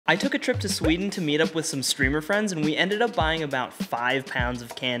I took a trip to Sweden to meet up with some streamer friends, and we ended up buying about 5 pounds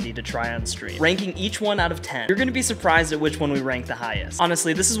of candy to try on stream, ranking each one out of 10. You're gonna be surprised at which one we rank the highest.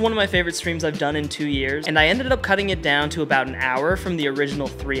 Honestly, this is one of my favorite streams I've done in 2 years, and I ended up cutting it down to about an hour from the original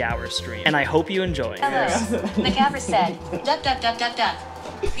 3-hour stream, and I hope you enjoy. Hello. The camera said, duck, duck, duck, duck, duck.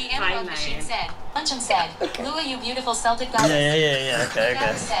 The analog machine said, Luncheon said, Lua, you beautiful Celtic goddess. Yeah, okay.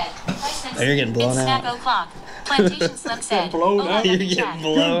 Oh, you're getting blown out. Snack o'clock. Plantation Slim said, blown out. You're getting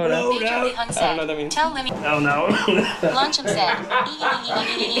blown out. Nature Hung said, I don't know what that means. Tell Lemmy. Oh no. Luncheon said,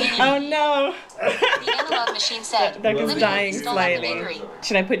 Oh no. The analog machine said, Duck is Lemmy dying stole out the slightly. bakery.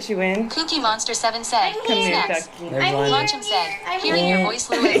 Should I put you in? Cookie Monster 7 said, Come here, snacks. Ducky. Luncheon said, hearing your voice,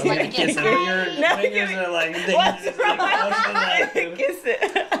 Lua, is like a gift. Your fingers are like... What's wrong? Kiss it.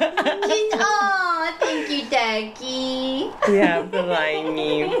 Oh, thank you, Ducky. Yeah,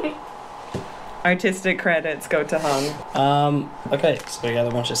 blimey. Artistic credits go to Hung. Okay, so we got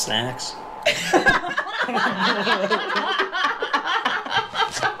a bunch of snacks.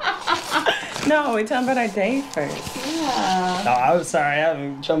 No, we're talking about our day first. Yeah. Oh, I was sorry,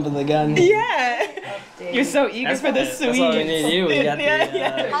 I'm jumping the gun. Yeah. You're so eager for the sweets. That's why we need you. We got the,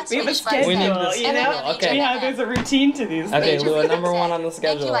 yeah. We have a schedule, we need the you know? Okay. There's a routine to these Okay, things. Lua, number 1 on the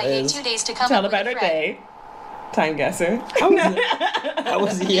schedule is... Tell about our day. Time guesser. How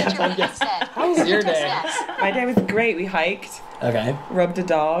was your day? My day was great. We hiked. Okay. Rubbed a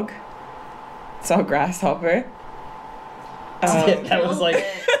dog. Saw a grasshopper. That was like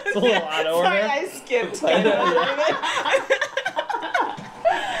it's a little out of order. Sorry, I skipped.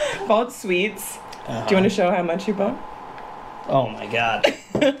 Bought sweets. Do you want to show how much you bought? Oh my god.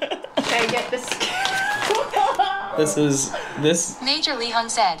 Can I get this? This. Major Lee Hung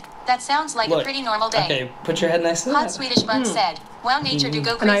said, that sounds like a pretty normal day. Okay, put your head next to Hot that. Swedish Bun said, wow, nature do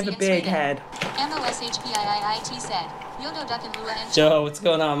go crazy. And I have a in big Sweden. head. MOSHPIIIT said, Yodo Duck and Lua and Joe, what's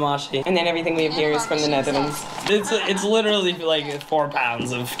going on, Mashi? And then everything we have here is from the Netherlands. It's literally like 4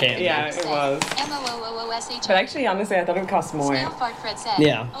 pounds of candy. Yeah, it was. But actually, honestly, I thought it would cost more.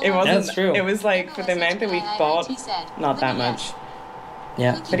 Yeah, it wasn't. That's true. It was like for the amount that we bought, not that much.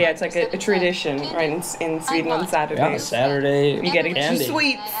 Yeah. But yeah, it's like a tradition, right, in Sweden on Saturdays. Yeah, Saturday. You get candy. Two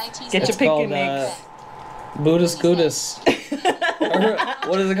sweets. Get your pick and mix. Buddhist Goodis.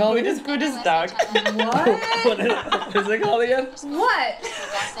 What is it called? Buddhist Goodis dog. What? What is it called again? What?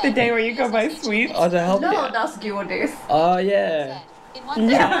 The day where you go buy sweets. Oh, to help you. Lördagsgodis. Oh, yeah.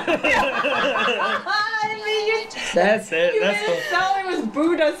 Yeah. That's it. You That's didn't tell it was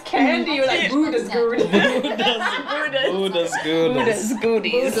Buddha's candy. You were like, Buddha's goodies. Buddhist Goodis.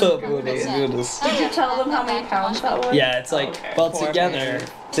 Goodies. Buddhist Goodis. Did you tell them how many pounds that was? Yeah, it's like, Okay, well, 4 together,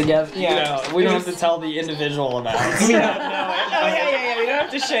 Yeah. you know, we don't have to tell the individual amounts. We don't know it. Oh, yeah. We don't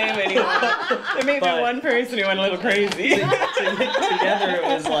have to shame anyone. There may be one person who went a little crazy. Together it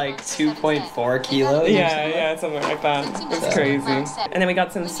was like 2.4 kilos. Yeah, something like that. It's crazy. And then we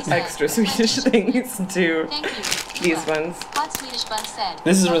got some extra Swedish things too. These ones. Hot Swedish Bun said,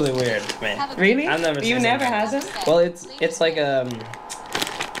 This is really weird, man. Really? I've never You seen never something. had them? Well, it's like a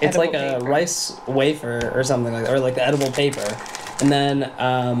Edible paper. rice wafer or something like that, or like the edible paper. And then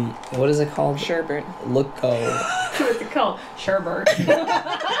what is it called? Sherbet. Loco. What's it called? Sherbet.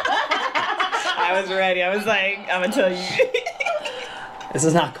 I was ready. I was like, I'm gonna tell you. This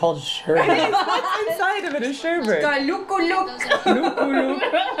is not called sherbet. What's inside of it? A sherbet. Look.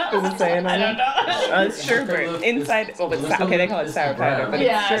 Is it saying I don't know. It's sherbet. Inside. Well, it's okay. They call it sour powder, but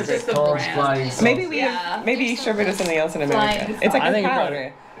Yeah, it's it's sherbet. just a brand. Maybe sherbet is something else in America. Fine. It's like I a think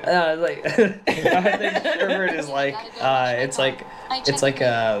powder. like I think sherbet is like it's like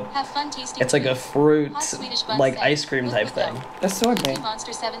a fruit like ice cream type thing. A sorbet.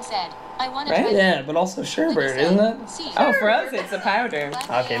 Monster 7 said, I want to Right? try Yeah, but also sherbet, isn't it? Oh, for us it's a powder.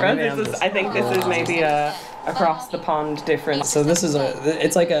 Okay, For us, maybe I'm this is, just I think this is maybe a across the pond difference. So this is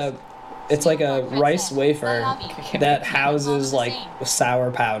it's like a rice wafer that houses like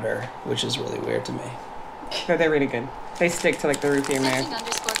sour powder, which is really weird to me. But they're really good. They stick to like the root beer mouth.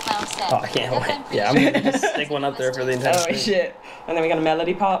 Oh, I can't wait. Yeah, I'm gonna just stick one up there for the entire Oh stream. shit. And then we got a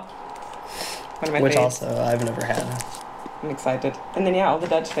melody pop. One of my Which faves. also I've never had. I'm excited. And then yeah, all the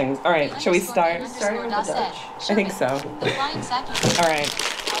Dutch things. Alright, shall we start? Starting with the Dutch. I think so. Alright.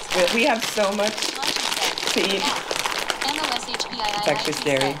 We have so much to eat. It's actually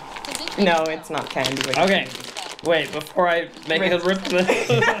scary. No, it's not candy. But Okay. Wait, before I make a rip this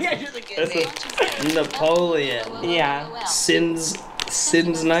is Napoleon. Yeah. Since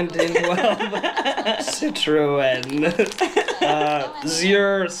 1912, Citroën,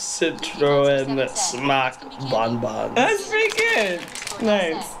 Zero Citroën Smack Bonbons. That's pretty good.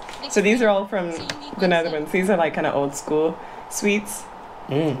 Nice. So these are all from the Netherlands. These are like kind of old school sweets.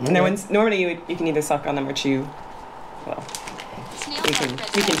 And then normally you can either suck on them or chew. Well, we can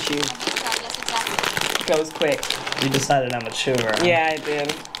chew. Yes, exactly. It goes quick. You decided I'm a chewer. Huh? Yeah, I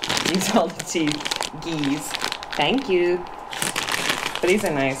did. Use all the teeth. Geese. Thank you. But these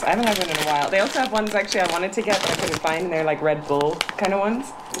are nice. I haven't had one in a while. They also have ones actually I wanted to get but I couldn't find, and they're like Red Bull kind of ones.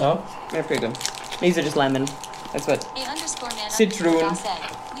 Oh? They're pretty good. These are just lemon. That's what. Citron.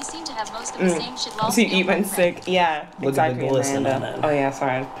 We seem to have most of the same shit. So you eat when sick. Yeah, Look at the exactly. glisten on it. Oh yeah,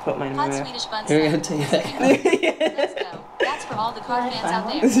 sorry. I put mine in my Hot mouth. Swedish buns. You're gonna take that. Let's go. That's for all the card fans out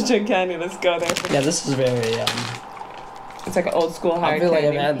there. This is Jug Candy. Let's go there. Yeah, this is very, It's like an old school hard I feel like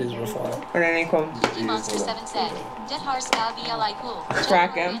I've candy. had these before. Or any cool. Cookie Monster 7 said, Det har ska vi alla cool.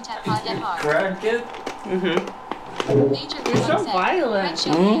 Crack 'em. Crack it? Major You're so violent.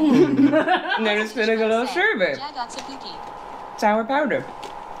 And they're just putting a little sherbet. Jagatsa cookie. Sour powder.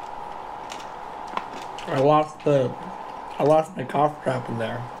 I lost my cough drop in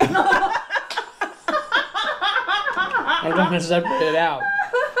there. I'm trying to separate it out.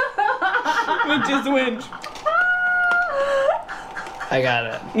 Which is which? I got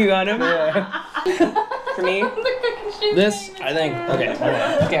it. You got him? Yeah. For me? This, I think, okay, hold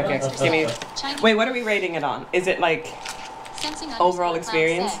on. Okay. Give me. Wait, what are we rating it on? Is it like overall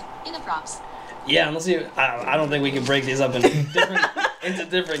experience? In the props. Yeah, unless you, I don't think we can break these up into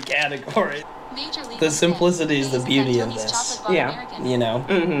different categories. The simplicity is the beauty of this. Yeah. You know?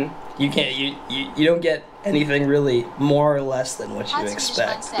 Mm-hmm. You can't, you don't get anything really more or less than what you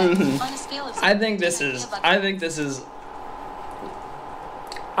expect. I think this is,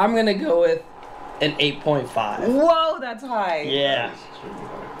 I'm gonna go with an 8.5. Whoa, that's high. Yeah.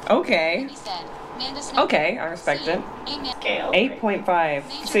 Okay. Okay, I respect it.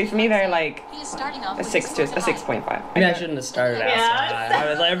 8.5. See, for me, they're like a 6 to a 6.5. Maybe I shouldn't have started out so high. I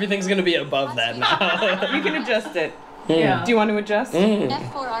was like, everything's gonna be above that now. You can adjust it. Yeah. Do you want to adjust?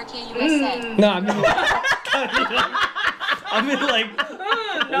 F4RKUS No, I mean like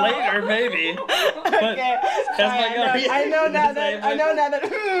later maybe. But Okay. that's my gut. I know now that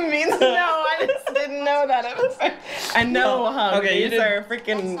means no. I just didn't know that. I know, huh? Okay, you These are didn't-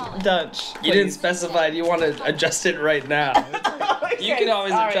 freaking Dutch. You didn't specify. Do you want to adjust it right now? You can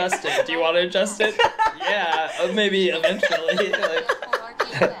always sorry. adjust it. Do you want to adjust it? Yeah, maybe eventually.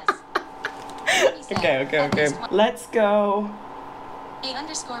 Okay. Let's go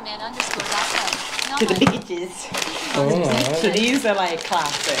to the beaches. So these are like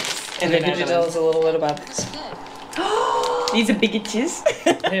classics. And then could you tell us a little bit about this? These are bigatches.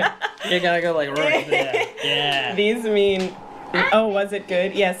 Here, you gotta go like right there. Yeah. These mean. Oh, was it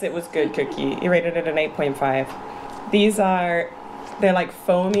good? Yes, it was good, Cookie. You rated it an 8.5. These are. They're like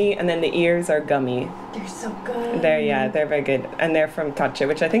foamy, and then the ears are gummy. They're so good. They're very good, and they're from Katja,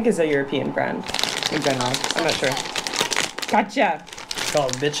 which I think is a European brand in general. I'm not sure. Katja. It's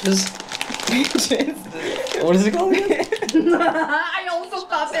called bitches. Bitches. What is it called again? I also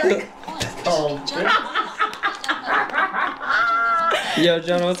thought they were. Yo,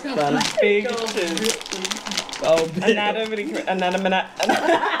 Jonah, what's going on? Bigatches. Oh, bitch.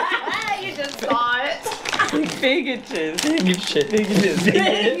 You just saw it. Bigatches.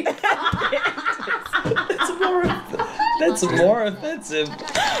 That's more offensive.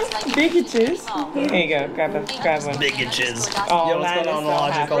 Bigatches. Here you go. Grab one. Bigatches. Oh, Yo, what's man, going on?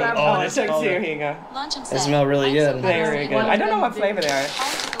 is so happy. Oh, it it's took called- two. Here you go. They smell really good. Very good. I don't know what flavor they are.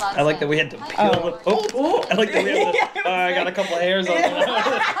 I like that we had to peel I like that we had to. I got a couple of hairs on it.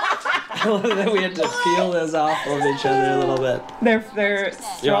 I love that we had to peel those off of each other a little bit. They're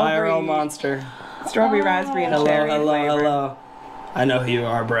Yo, IRL strawberry, monster. strawberry, raspberry, and Hello, cherry flavor. hello. I know who you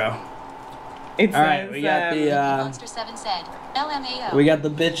are, bro. It All right, says, we got Monster 7 said, LMAO. the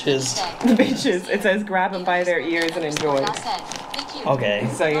bitches. the bitches. It says grab them by their ears and enjoy. Okay.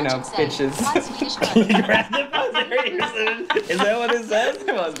 So you know, bitches. You grabbed it by their ears and- Is that what it says?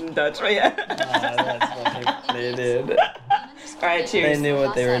 It wasn't Dutch, but yeah. That's what they did. All right, They cheers. knew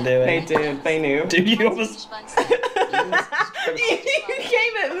what they were doing. They did. They knew. Dude, you almost. You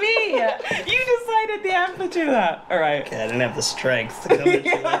came at me. You decided the amplitude of that. All right. Okay, I didn't have the strength to come at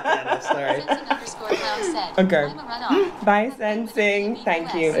you like that. I'm sorry. Okay. Bye, Sensing.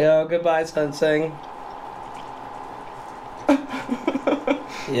 Thank you. Yo, goodbye, Sensing.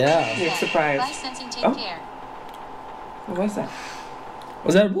 Yeah. You're surprised. Bye, Sensing, take Oh. care. What was that?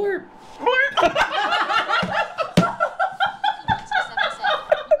 Was that a blurb?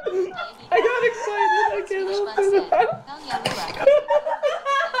 I got excited. I can't help it.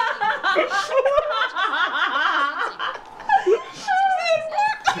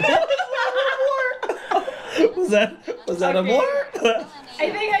 Was that a blurb? I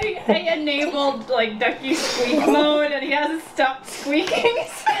think I enabled like Ducky squeak mode and he hasn't stopped squeaking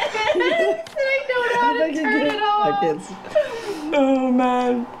sound. I don't know how to turn it off. I can't see. Oh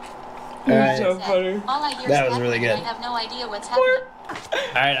man. All right. So funny. All I hear That is was really happening, good. I have no idea what's happening.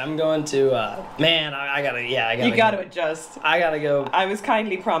 All right, I'm going to. Man, I gotta. Yeah, I gotta. You gotta adjust. I gotta go. I was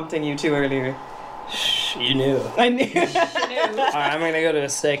kindly prompting you too earlier. Shh, you knew. I knew. All right, I'm gonna go to a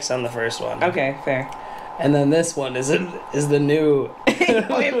 6 on the first one. Okay, fair. And then this one is the new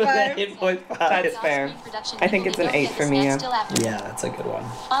 8.5. 8.5. That's fair. I think it's an 8 for me, yeah. Yeah, that's a good one.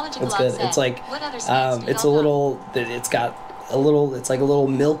 It's It's good. It's like it's a little. It's got a little. It's like a little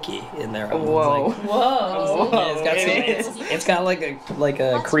milky in there. Whoa. It's like, Whoa. yeah, it's got It some, it's got like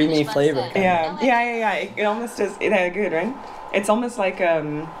a creamy flavor. Yeah. It almost is. It had good, right? It's almost like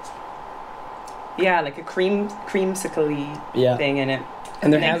like a creamsicle-y Yeah. thing in it.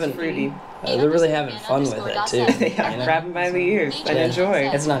 And they're Next having fruity. They're really having fun with it too. Yeah, you know? grab them by the ears and Yeah.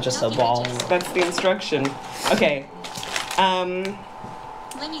 enjoy. It's not just a ball. That's the instruction. Okay.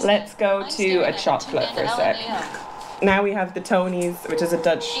 Let's go to a chocolate for a sec. Now we have the Tony's, which is a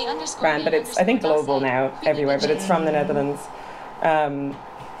Dutch brand, but it's I think global now everywhere, but it's from the Netherlands.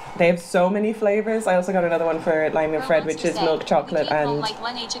 They have so many flavors. I also got another one for Lime and Fred, which is milk chocolate and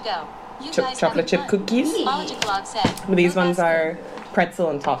chocolate chip cookies. But these ones are pretzel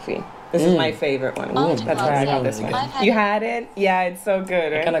and toffee. This is my favorite one. That's why I got this one. You had it? Yeah, it's so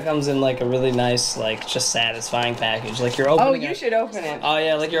good, It right? kind of comes in like a really nice, like just satisfying package. Like you're opening. Oh, you should open it. Oh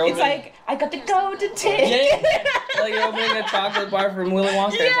yeah, like you're It's opening. like, I got the golden ticket. Yeah, like you're opening a chocolate bar from Willy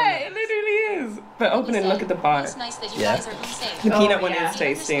Wonka. or Yeah, something. it literally is. But open it and look at the bar. It's nice that you Yeah. guys are home safe. The peanut one yeah. is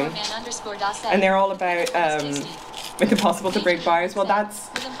tasty. _man_dasset. And they're all about with impossible to break bars. Well, that's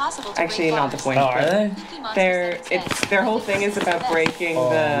With impossible to actually break not the bars. point. Oh, are they? Cookie Monster Their said it's it's their whole thing is about breaking Oh,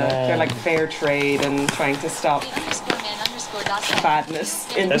 they're man. like fair trade and trying to stop _man_dasset. badness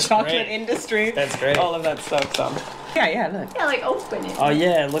in the That's chocolate great. industry. That's great. All of that stuff. So yeah, look. Yeah, like open it. Oh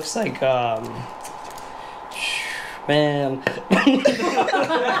yeah, it looks like man.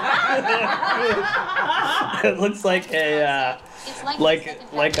 It looks like a It's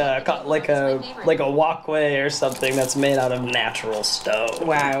like a walkway or something that's made out of natural stone.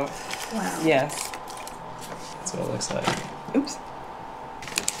 Wow. Wow. Yes. That's what it looks like. Oops.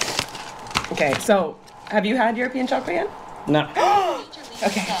 Okay, so have you had European chocolate yet? No.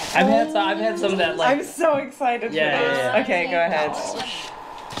 Okay. I've had some that like I'm so excited Yeah, for this. yeah, yeah. Okay, go ahead.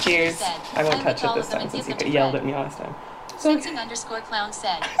 Cheers. I won't touch it this time since you yelled at me last time. Sensing_clown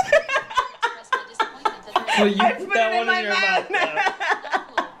said. Well, you I put put that it in one my in your mouth. mouth.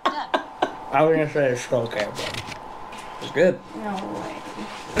 I was gonna say it's okay, but it's good. No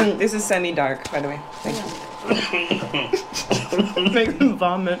way. This is semi-dark, by the way. Thank you. Make them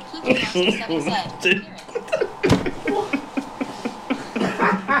vomit.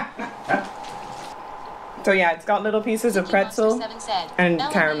 So yeah, it's got little pieces of pretzel and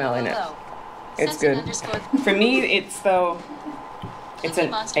caramel in it. It's good. For me, it's an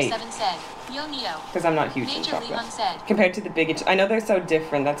 8 because I'm not huge in chocolate compared to the big. I know they're so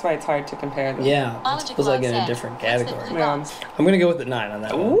different. That's why it's hard to compare them. Yeah, it feels like in a different category. Yeah. I'm gonna go with the 9 on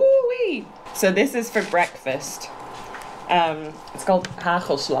that one. Ooh-wee. So this is for breakfast. It's called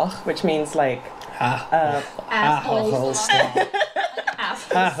hagelslag, which means like Asshole.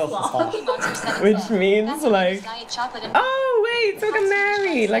 which means like oh wait, it's like a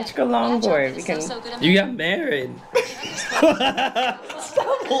married electrical longboard. We can. You got married.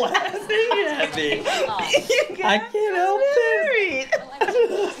 Stop laughing at me. I can't help it.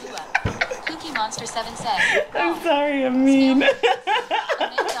 Cookie Monster 7 said. I'm sorry, I'm mean.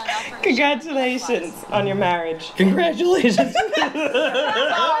 Congratulations on your marriage. Congratulations.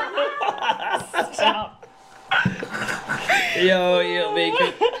 Stop. Yo, ELB,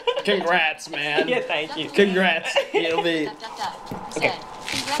 congrats, man. Yeah, thank you. Congrats, ELB. Okay,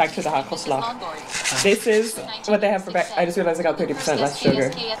 back to the hagelslag. This is what they have for breakfast. I just realized I got 30% less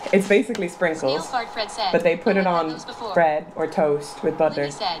sugar. It's basically sprinkles, but they put it on bread or toast with butter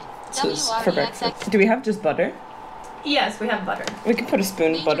for breakfast. Do we have just butter? Yes, we have butter. We can put a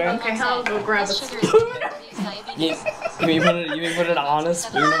spoon of butter. Okay, I'll go grab a spoon. You put it on a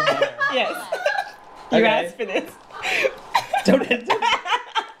spoon of butter. Yes. You Okay. asked for this. Don't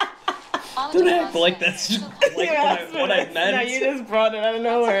act like that's just like what I meant. No, you just brought it out of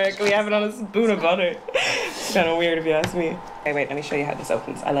nowhere. We have it on a spoon of butter. It's kind of weird if you ask me. Hey, wait, let me show you how this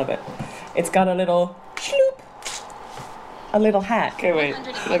opens. I love it. It's got a little shloop. A little hat. Okay, wait.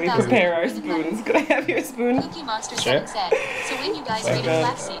 Let me prepare our spoons. Could I have your spoon? Cookie Monster Sure. 7 said. So when you guys rated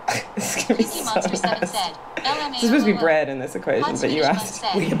flaxseed. This is gonna be Cookie so Monster 7 nasty. said. This is supposed to be bread in this equation, but you asked.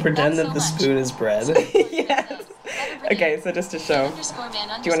 We can pretend that the spoon is bread. Yes. Okay, so just to show. Do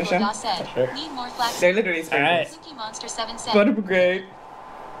you want to show? Sure. Need more flax. They're literally Alright. sprinkles. Cookie Monster 7 said. Butter brigade.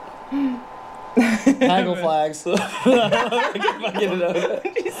 Hagel flags. I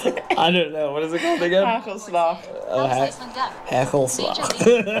don't know. What is it called again? Hagelslag. Oh, Iceland duck. Hagelslag.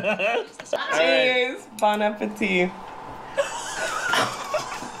 Cheers. Bon appetit.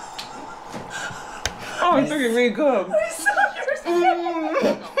 Oh, it's looking really good.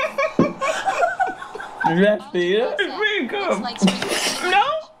 Did you have to eat it? It's really good. Looks like sprinkles. No?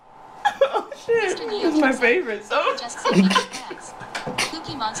 Oh shit. It's my favorite. So. Just said flags.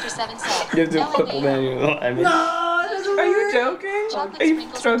 Cookie Monster 7 said. You have to put the menu. I mean. Are you joking? Chocolate Are you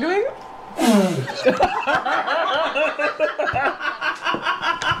sprinkles struggling?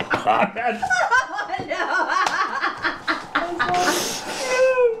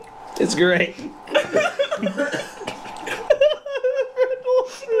 It's great. Would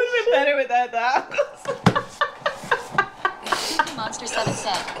have been better without that. Cookie Monster 7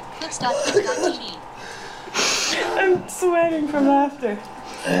 said. Clips.clips.tv. I'm sweating from laughter.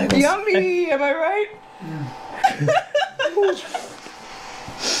 Yummy, am I right?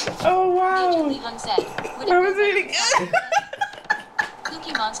 Oh Major wow. Lee Lung said. That was really good.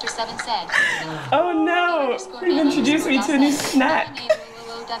 Cookie Monster 7 said. Oh no. You've introduced me to a new snack.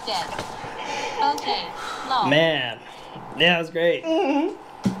 Okay, lol. Man. Yeah, it was great.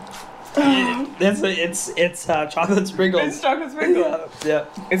 It's chocolate sprinkles. It's chocolate sprinkles. Yeah.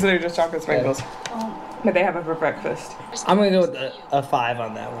 It's literally just chocolate sprinkles. But they have it for breakfast. I'm gonna go with a 5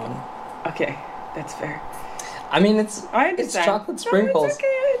 on that one. Okay, that's fair. I mean, it's I understand. chocolate sprinkles, No,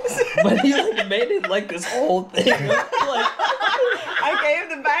 it's okay. but he like made it like this whole thing. Like, I gave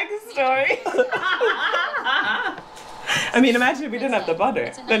the backstory. I mean, imagine if we didn't have the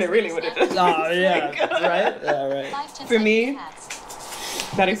butter. Then it really would have just oh yeah, right, yeah, right. For me,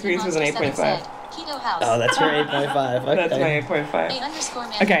 that experience was an 8.5. Oh, that's your 8.5. Okay. That's my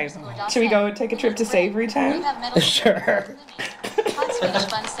 8.5. Okay, should we go take a trip to Savory Town? Sure.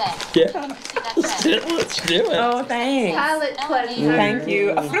 Yeah. Let's do it. Oh, thanks. Palate cleanser. Thank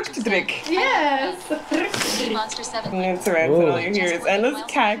you. A fruchtdrink. Yes. Monster 7. And it's around, and all you hear is endless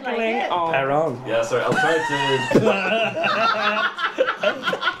cackling. Oh. Tyrone. Yeah, sorry, I'll try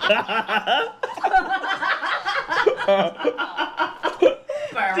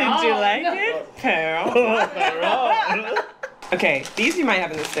Did you like it? Pearl. Okay, these you might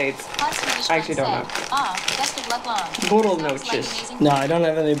have in the States. I actually don't know. Best of luck long. Bottle noches. No, I don't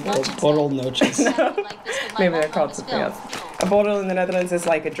have any bottle noches. Maybe they're called something else. A bottle in the Netherlands is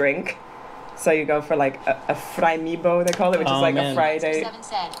like a drink. So you go for like a vrijmibo, they call it, which is like man. a Friday.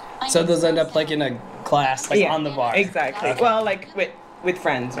 So those end up like in a glass, like on the bar. Exactly. Okay. Well, like with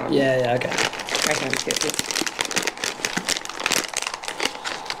friends. Or Yeah, okay. I can get this.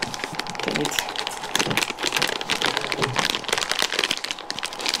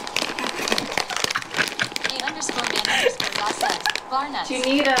 Do you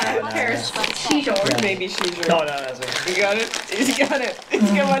need a pair of Cheetos? Maybe she's your. No, that's it. You got it? You got it. It's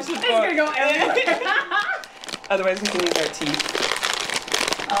gonna watch the It's gonna go everywhere. Otherwise, we can use our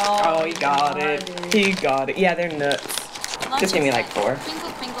teeth. Oh, he got it. He got it. Yeah, they're nuts. Just give me like 4. Crinkle,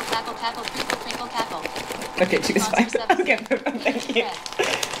 crinkle, cackle, cackle, crinkle, crinkle, cackle. Okay, choose 5. Okay, thank you.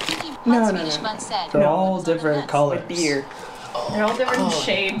 No. They're all different colors. With beer. they're all different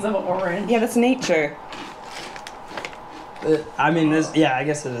shades of orange. Yeah, that's nature. I mean, this. Yeah, I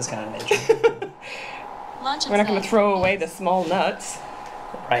guess it is kind of nature. We're not gonna throw away the small nuts,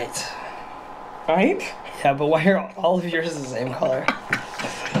 Right. right? Yeah, but why are all of yours the same color?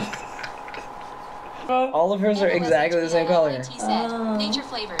 All of hers are exactly the same color. Nature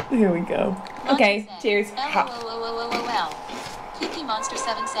flavored. Here we go. Okay, cheers. LOL. Cookie Monster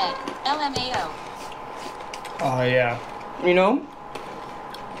 7 said. LMAO. Oh yeah. You know?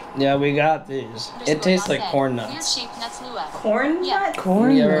 Yeah, we got these. It tastes like corn Weird nuts. shaped nuts Lua. Corn Yeah. nuts?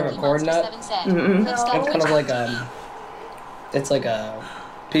 Corn. You ever have a Cookie corn Monster nut? 7 said. Mm-mm. Clips No. dot It's kind of Twitch like TV. it's like a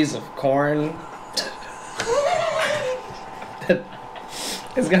piece of corn.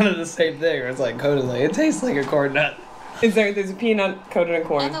 It's kind of the same thing. Where it's like coated like it tastes like a corn nut. There's a peanut coated in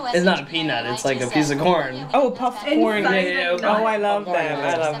corn. It's not a peanut. It's like a piece of corn. Oh, puffed corn. Inside Yeah. the Oh, nut. I love them.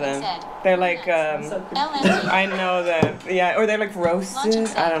 I love them. They're like I know them. Yeah, or they're like roasted.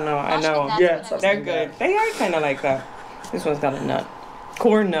 I don't know. I know. Yeah, it's They're good. They are kind of like that. This one's got a nut.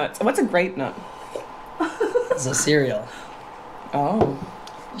 Corn nuts. What's a grape nut? It's a cereal. Oh.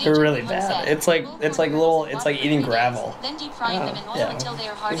 They're really bad. It's like eating gravel. Then deep frying them in oil Yeah. until they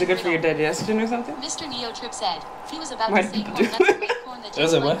are hard. Is it good for your digestion or something? Mr. Neo Trip said he was about Why to do say people corn do nuts it? make corn that Does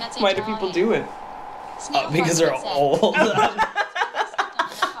tastes it like what? nuts Why do people do it? Snail Because they're Farm said, old.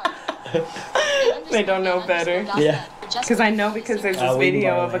 They don't know better. Yeah. Because I know because there's this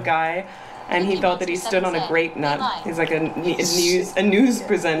video of a guy and he thought that he stood on a grape nut. He's like a news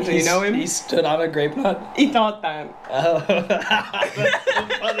presenter, you know him? He stood on a grape nut? He thought that. Oh, that's so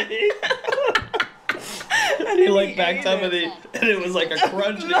funny. And he like backed up and it was like a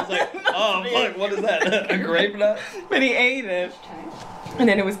crunch and he was like, oh fuck, what is that? A grape nut? But he ate it. And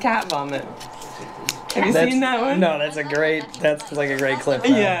then it was cat vomit. Have you seen that one? No, that's like a great clip.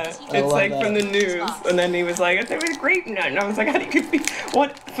 Yeah, it's like that. From the news. And then he was like, I thought it was a grape nut. And I was like, how do you confuse,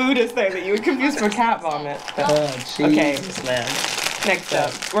 what food is there that you would confuse for cat vomit? Oh, Jesus, man. Next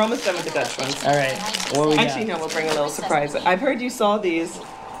up. We're almost done with the Dutch ones. Alright, what we got? Actually, no, we'll bring a little surprise. I've heard you saw these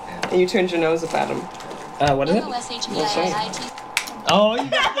and you turned your nose up at them. What is it? Oh, you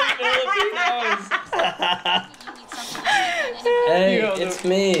got the Filipinos! Hey, it's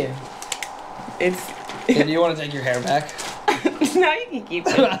me. Do you want to take your hair back? No, you can keep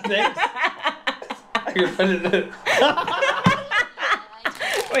it. Thanks. I can put it in.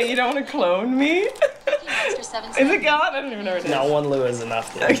 Wait, you don't want to clone me? Is it gone? I don't even know what it is. No, one Lou is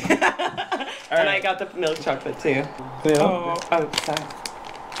enough. Dude. Okay. And I got the milk chocolate too. Yeah. Oh, sorry.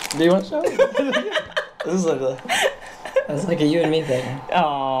 Do you want to show me? This is like a you and me thing.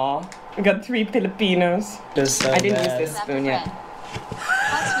 Aww. We got 3 Filipinos. So I didn't use this spoon yet.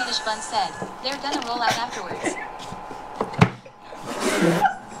 Hot Swedish bun said, they're gonna roll out afterwards.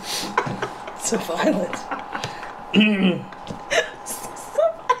 So violent.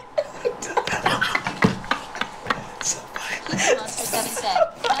 So violent. Monster 7 said,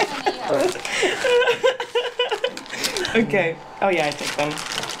 Okay. Oh yeah, I took them.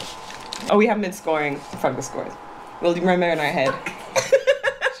 Oh, we haven't been scoring. Fuck the scores. We'll remember in our head.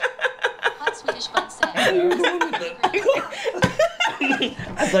 Hot Swedish bun said,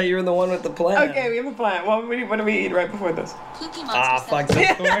 I thought you were the one with the plan. Okay, we have a plan. What do we eat right before this? Cookie Fuck Monster the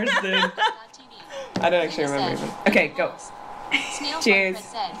 7 scores, dude. I don't actually remember even. Okay, go. Snail Cheers.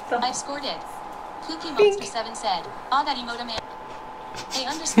 said, I've scored it. Cookie Monster 7 said, Agarimoto man. A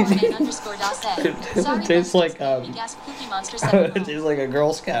underscore man underscore da said. Sorry, It tastes like gas Cookie Monster 7. it tastes like a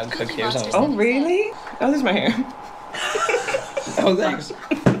Girl Scout cookie or something. Oh, really? Oh, there's my hair. Oh, thanks.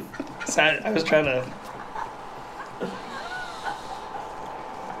 So I was trying to.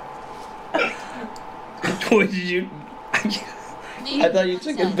 What did you? I thought you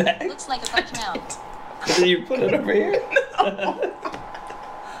took it back. Looks like a fudge mount. Did you put it over here?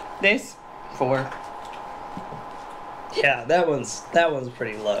 This 4. Yeah, that one's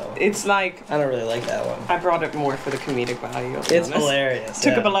pretty low. It's like I don't really like that one. I brought it more for the comedic value. I'll be It's honest. hilarious.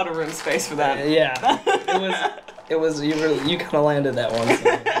 Took yeah. up a lot of room space for that. Yeah, it was you kind of landed that one. So,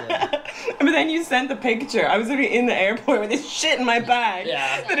 yeah. But then you sent the picture. I was literally in the airport with this shit in my bag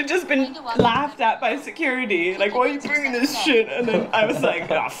Yeah. that had just been laughed at by security. Like, why are you bringing this shit? And then I was like,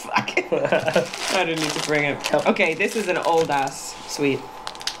 oh, fuck. I didn't need to bring it. Okay, this is an old ass sweet.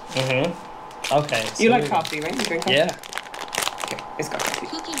 Mhm. Okay. So You like coffee, right? You drink coffee? Yeah. Okay, it's got coffee.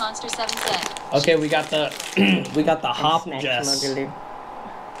 Cookie Monster 7 said. Okay, we got the hop Snack Jess. smuggler.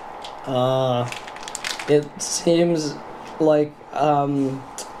 It seems like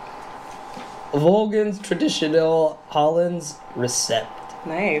Volgens traditional Hollands recept.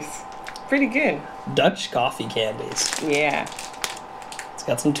 Nice. Pretty good. Dutch coffee candies. Yeah. It's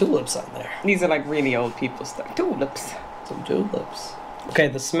got some tulips on there. These are like really old people stuff. Tulips. Some tulips. Okay,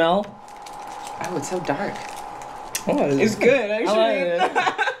 the smell. Oh, it's so dark. Oh, It's good, I actually. like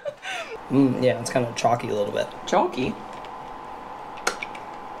it. Yeah, it's kind of chalky a little bit. Chalky?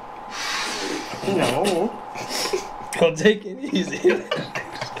 No. Don't take it easy. Is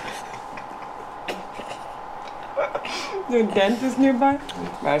there a dentist nearby?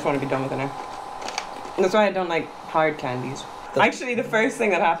 I just want to be done with it now. That's why I don't like hard candies. Actually, the first thing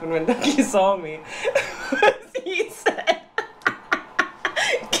that happened when Ducky saw me was he said,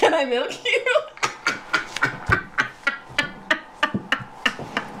 "Can I milk you?"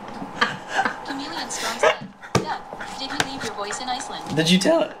 Chameleon Strong said, Duck, did you leave your voice in Iceland? Did you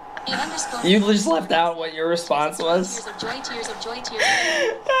tell it? A underscore You just left out what your response was. Tears of joy, tears of joy, tears of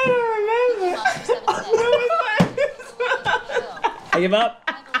I don't remember. Monster 7 said. I give up. I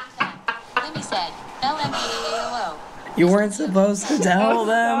believe that. Limmy said, LMAALO. You weren't supposed to tell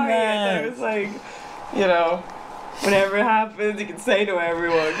them Sorry, that. I was like, you know, whenever it happens, you can say to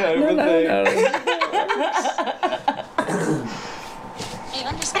everyone kind of a thing. A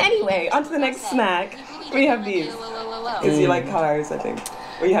underscore Anyway, on to the next snack. We have these. Because you like cars, I think.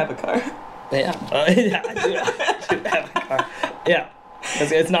 Or you have a car. Yeah, yeah, I do have a car. Yeah,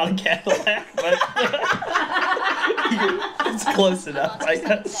 it's not a Cadillac, but it's close enough, I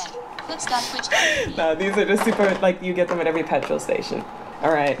guess. No, these are just super, like, you get them at every petrol station.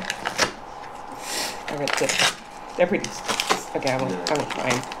 Alright. They're pretty. Okay, I'm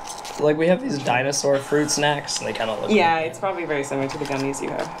fine. Like we have these dinosaur fruit snacks, and they kind of look. Yeah, like it's probably very similar to the gummies you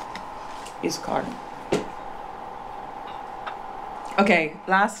have. Use card. Okay,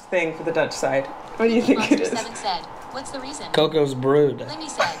 last thing for the Dutch side. What do you think it is? Monster 7 said, what's the reason? Coco's Brood. Lemmy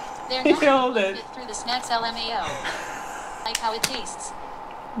said, they're You not hold going it. to fit through the snacks LMAO. Like how it tastes.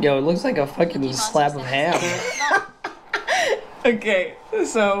 Yo, it looks like a fucking slab of ham. Okay,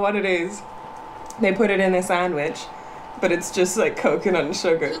 so what it is, they put it in a sandwich, but it's just like coconut and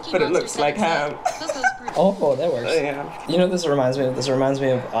sugar, Cookie but it Monster looks like 7 ham. said, Coco's Brew. Oh, that works. Yeah, You know what this reminds me of? This reminds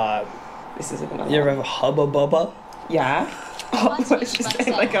me of, this is another you ever one. have a Hubba Bubba? Yeah? Oh, Hot what Swedish is bun it?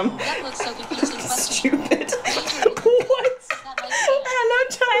 said, Like I'm that looks so confusing question. stupid. Major What? Is that like ham? Hello,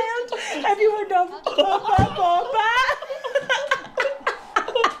 child. Have you heard of Bubba Bubba?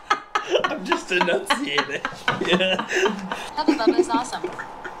 I'm just enunciating. Yeah. Hubba Bubba is awesome.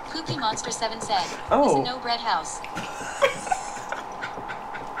 Cookie Monster 7 said, Oh. This is no bread house.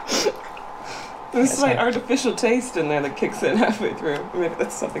 There's slight artificial taste in there that kicks in halfway through. Maybe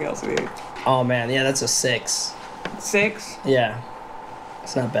that's something else we ate. Oh man, yeah, that's a 6. 6. Yeah.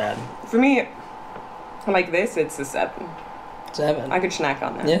 It's not bad. For me, like this, it's a 7. 7. I could snack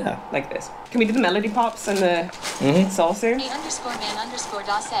on that. Yeah. Like this. Can we do the melody pops and the saucer?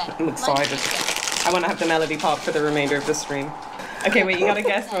 A_man_da said, I'm excited. I want to have the melody pop for the remainder of the stream. Okay, wait, you gotta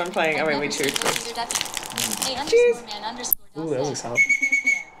guess what I'm playing. Oh wait, cheers. Cheers. Ooh, that looks hot.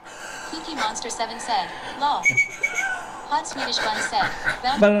 Cookie Monster 7 said, lol. Hot Swedish bun said,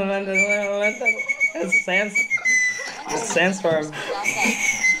 bound It's sandstorm. She's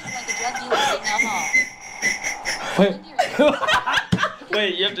like a drug dealer right now, Wait.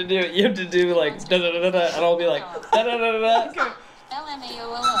 Wait, you have to do like da da da da da, and I'll be like da da da da da.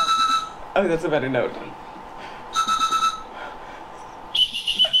 LMAOOO. Oh, that's a better note.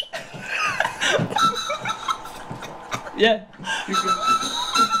 Yeah.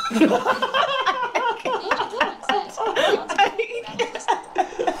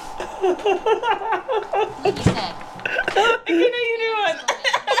 Libby said, I can hear you do it.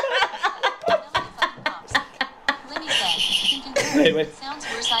 Libby said, can concur. Wait. Sounds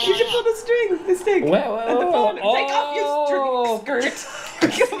worse You should pull IRL. the string. The stick. Wait. At the bottom. Take off your skirt.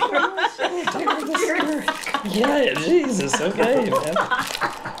 Come on. Yeah, Jesus. Okay, man.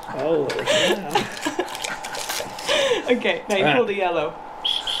 Oh yeah. Okay, now you pull the yellow.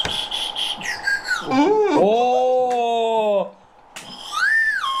 Oh.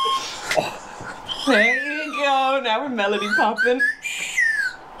 There you go. Now we're melody popping.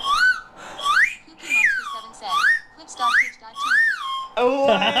 Cookie Monster 7 said, clips.twitch.tv. Oh,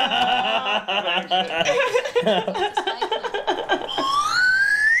 wow.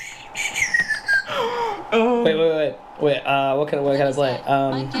 Oh. Wait. What can I play?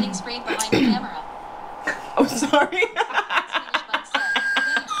 I'm getting sprayed behind the camera. Oh, sorry. Swedish bun said,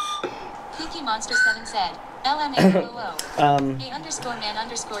 "Damn." Cookie Monster 7 said, LMAOOO.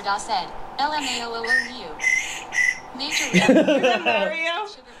 A_man_da said, LMAOOOU. Major Is that Mario?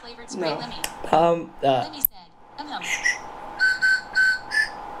 sugar flavored spray No. Lemmy. Wait. Lemmy said,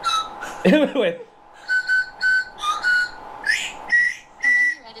 Wait.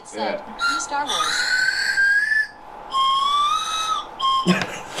 Calendar edit said, new Star Wars.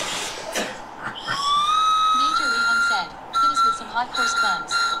 Major Leon said, hit us with some hot course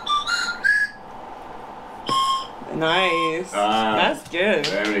buns. Nice. That's good.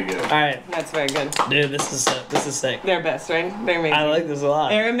 Very good. All right, That's very good. dude. This is sick. They're best, right? They're amazing. I like this a lot.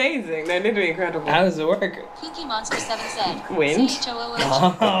 They're amazing. They're literally incredible. How does it work? Cookie Monster 7 said, Wind? CHOOO.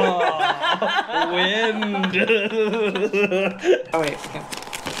 Oh, wind. Oh wait. Okay.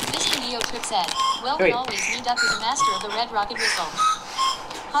 Mr. Neo Trip said, well, we Wait. always knew Duck was a master of the red rocket whistle.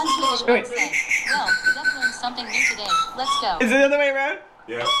 Hot Swedish Wait. Bun said, well, Duck learned something new today. Let's go. Is it the other way around?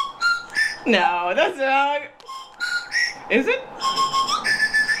 Yeah. No, that's wrong. Is it?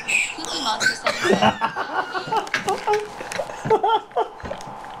 Cookie Monster 7 said,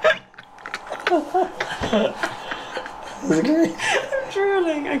 I'm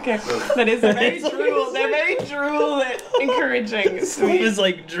drooling. Okay. That is very drool. They're very drool encouraging. Sweet. It's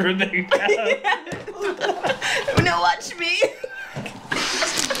like dripping down. No, watch me.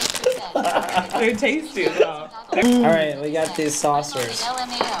 Mr. Neo Trip said, They're tasty as well. All right, we got these saucers.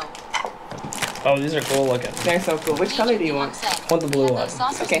 LMAO. Oh, these are cool looking. They're so cool. Which color do you want? Want the blue one.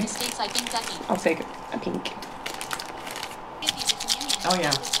 Okay. In the States, I think Ducky. I'll take it. A pink. Oh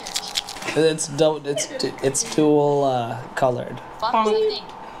yeah. It's dual colored. Bottles, I think.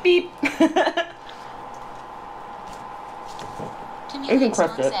 Beep. Chameleon can crush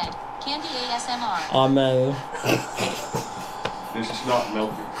Song it. said, Candy ASMR. Amen. This is not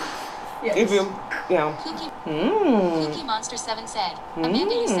milky. If you Yeah. Cookie Monster 7 said,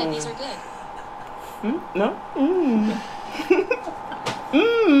 Amanda, you said these are good. No?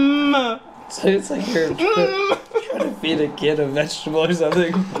 So it's like you're trying to feed a kid a vegetable or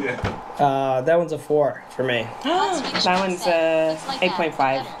something. Yeah. That one's a 4 for me. That one's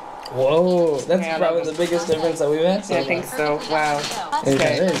 8.5. Whoa, that's Yeah, probably that the biggest difference that we've had. Yeah, I think so. Wow.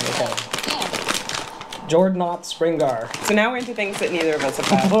 Okay. It is, okay. Jordanot Springar. So now we're into things that neither of us have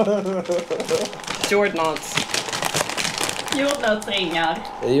had. Jordanots. Jordanot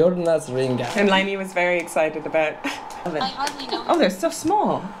Springar. And Limey was very excited about. I hardly know. Oh, they're so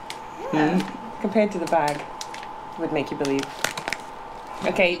small. Compared to the bag. Would make you believe.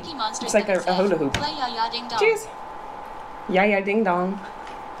 Okay, Cookie Monster it's like a 7 hula hoop. said, play ya ding dong. Cheers. Yeah, yeah, ding dong.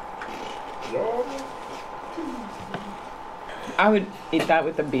 I would eat that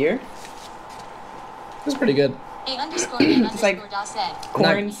with a beer. It's pretty good. A underscore man It's like underscore da said.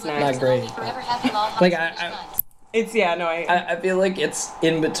 corn Not snack. great. Forever happy lol hot Like, Swedish I- buns. It's yeah, no, I feel like it's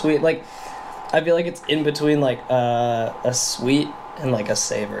in between. Like, I feel like it's in between like a sweet and like a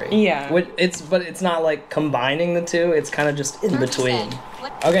savory. Yeah. But it's not like combining the two. It's kind of just in Murphy between. said,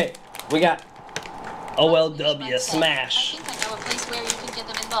 what Okay, we got Swedish OLW buns said, Smash. I think I know a place where you can get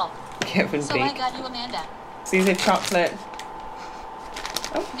them in bulk. Kevin So I Bake. got you Amanda. So these are chocolate.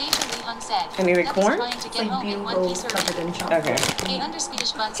 Major Lee Hung said. And these are that was corn? trying to get home in one piece or Okay. A under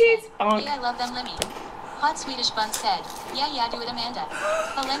Swedish bun Cheese said. bonk. Hey, I love them Lemmy. Hot Swedish bun said. Yeah, yeah, do it Amanda.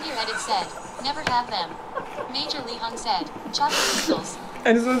 Kalender Edit said. Never have them. Major Lee Hung said. Chocolate crystals.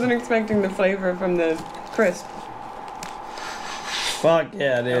 I just wasn't expecting the flavor from the crisp. Fuck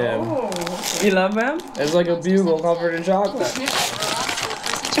yeah, dude. You love them? It's like a bugle covered in chocolate.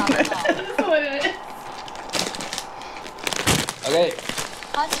 Okay,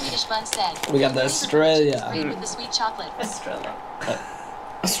 Hot Swedish bun said. we got the Australia. Great with the sweet chocolate. Australia.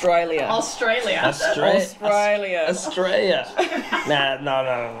 Australia. Australia. Australia. Nah,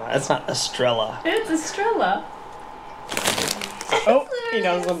 no. It's not Estrella. It's Estrella. Oh, he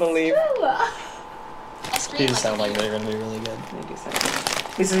doesn't believe. These sound like they're gonna be really good.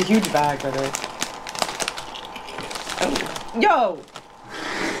 This is a huge bag, by the way. Oh. Yo!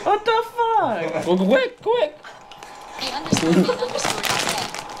 What the fuck? Quick! A underscore man underscore dot said.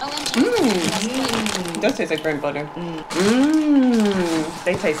 OMG. Those taste like burnt butter. Mmm.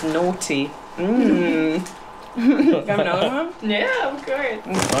 They taste naughty. Mmm. Got another one? Yeah, of course.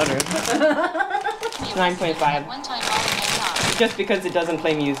 Butter. 9.5. One time all in my top. Just because it doesn't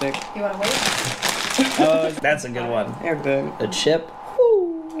play music. You want to wait? Oh, that's a good one. They're good. A chip.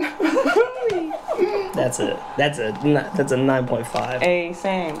 That's a 9.5. A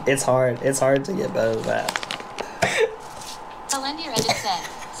same. It's hard to get better than that. Kalender Edit said.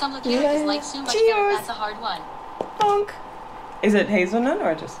 Some liqueur is like so much Cheers. better. That's a hard one. Bonk. Is it hazelnut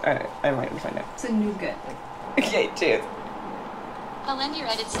or just? Alright, I might find out. It's a nougat. Okay, cheers. Kalender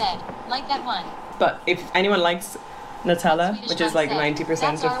Edit said. Like that one. But if anyone likes Nutella, which is like 90%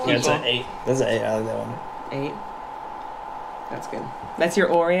 of Yeah, it's people. an 8. That's an 8. I like that one. 8. That's good. That's your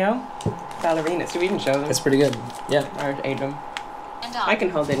Oreo ballerinas. Do we even show them? It's pretty good. Yeah. Or ate them. And I can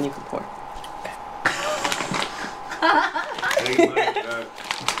hold it and you can pour.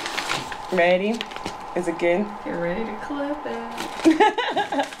 Ready? Is it good? Get ready to clip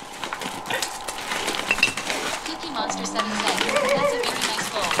it. Cookie Monster 7 said. That's a very nice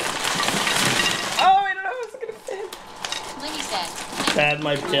bowl. Oh, I don't know if it's gonna fit. Linny said. That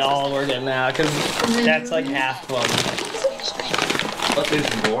might be all we're getting now, because that's like half of them. Swedish drink. What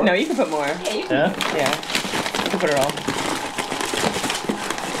is more? No, you can put more. Yeah? Yeah. You can put it all.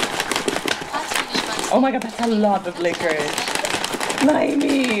 Hot Swedish buns. Oh my god, that's a lot of licorice.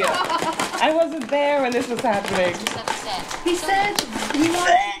 Limey! I wasn't there when this was happening. 7 said. He said he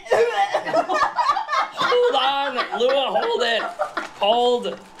wanted. Hold on! Lua, hold it! Hold!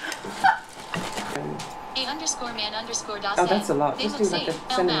 A underscore man underscore da Oh, said. that's a lot. They Just look do like safe.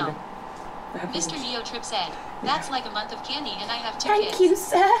 a Now. centimeter. Mr. Neo Trip said. That's like a month of candy and I have 2 Thank kids. you,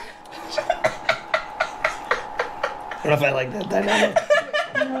 sir. I don't know if I like that dynamic.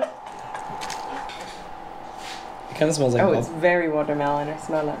 It kind of smells like, Oh, it's very watermelon. I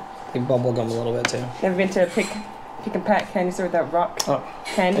smell it. like bubble gum a little bit too. Never been to a pick and pack candy store with that rock Oh,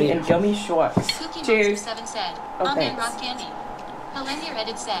 candy and gummy Schwartz. Cookie Cheers. Monster 7 said. Oh, Amen thanks. rock candy. Kalender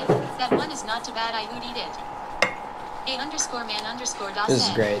Edit said. That one is not too bad. I would eat it. A underscore man underscore da This is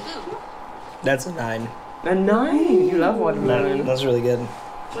said. great. Ooh. that's a 9. A 9. You love watermelon. That's really good.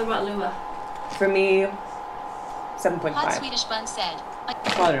 What about Lua? For me, Hot 7.5. Swedish bun said. I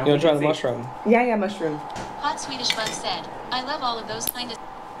don't know. You want to try the See. mushroom? Yeah, mushroom. Hot Swedish bun said. I love all of those kind of.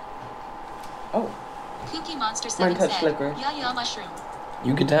 Oh, Cookie Monster 7 Mine touched said. licorice. Yeah, mushroom.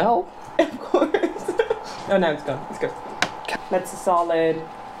 You can tell? of course. Oh, now it's gone. It's good. That's a solid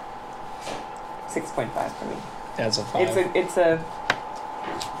 6.5 for me. That's a 5. It's a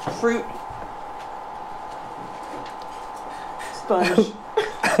fruit sponge. It's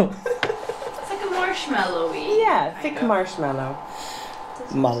like a marshmallowy. Yeah, thick marshmallow.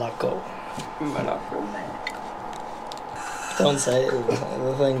 Malaco. Don't say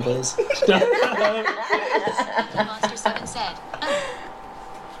the thing, please. Monster 7 said.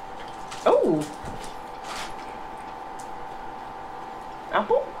 Oh.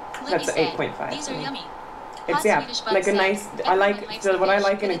 Apple? Libby That's said, 8.5. These are yummy. It's Hot yeah, Swedish bun like a said, nice. I everyone like likes what I fish,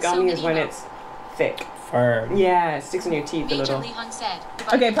 like in but a it's so gummy is when medieval. it's thick. Firm. Yeah, it sticks in your teeth a Major little. Lee Hun said.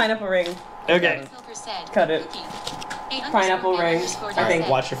 Okay, pineapple ring. Okay. Pilker said, Cut it. cookie. Pineapple ring. I think.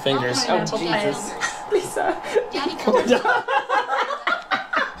 Watch your fingers. Oh Pineapple Jesus, Lisa. Daddy Pilker.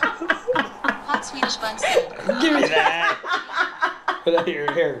 Hot Swedish bun said. Give me that. Put out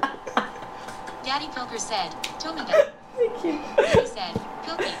your hair. Daddy Pilker said. Tominga. Thank you. He said.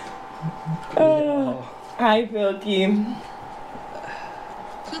 Pilky. Oh, hi, Pilky. Cookie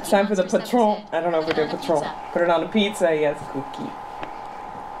It's time for the Monster 7 patron. said, I don't know if we're "Put it doing on a patron. pizza." Put it on a pizza. Yes, cookie.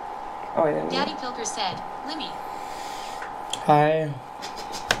 Oh, I didn't. Daddy Pilker said. Limmy. Hi.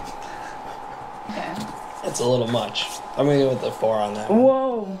 Okay. It's a little much. I'm gonna go with the 4 on that one.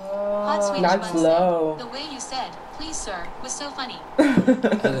 Whoa. Hot Swedish That's bun low. said. The way you said, please sir, was so funny. I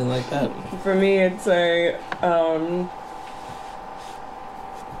didn't like that. For me, it's a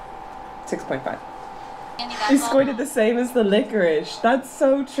 6.5. Andy, You that's all scored it wrong. the same as the licorice. That's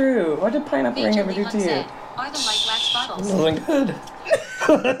so true. What did pineapple ring Major ever Lee do Hun to you? said, are them like wax bottles? Nothing good.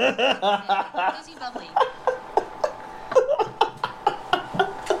 Fizzy bubbly.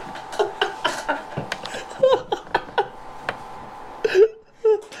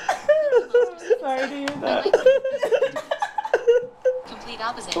 Sorry to hear I that. like it. Complete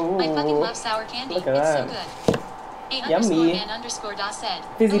opposite. I fucking Ooh. love sour candy. Look at it's that. so good. A Yummy. underscore man underscore da said.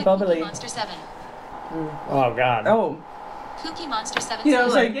 Fizzy "Good bubbly." Cookie Monster 7. Oh God. Oh, Cookie Monster 7 You know,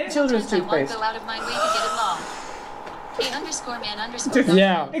 said. like like it? children's "Sometimes I won't toothpaste. go out of my way to get it long. A underscore man underscore da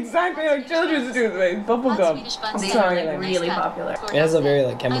Yeah. said, Exactly like children's toothpaste. Bubble Hot gum. Swedish bun I'm said, sorry, "Nice like, really cut." popular. Underscore It has da a very, said,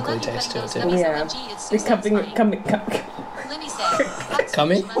 like, chemically "I love you taste cutting to it, those too. gummies, Yeah. OMG, it's so The cupping, satisfying." Limmy said. Hot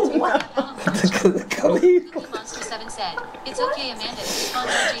Cummy? Swedish buns Wow. Cookie Monster 7 said. It's okay, Amanda. It's fun. I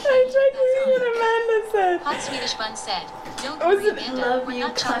tried to see what Amanda said. Hot Swedish bun said. Don't Was worry, it Amanda. love We're you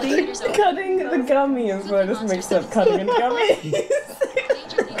not chocolate cutting? eaters over. Cutting the gummies. So I just mixed up cutting and gummies.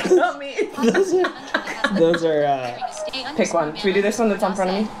 Gummies. Those are. Pick one. Should we do this one that's on front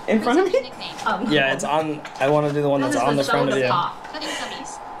of me? In front of me? Yeah, it's on. I want to do the one that's on the front of you. Cutting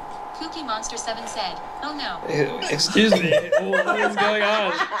gummies. Cookie Monster 7 said. Oh no. Ew, excuse me. What is going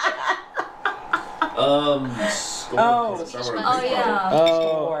on? Oh. Oh yeah.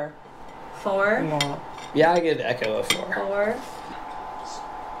 Oh. 4. No. Yeah, I get echo of 4. 4.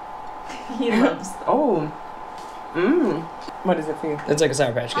 He loves. Oh. Mmm. What is it for you? It's like a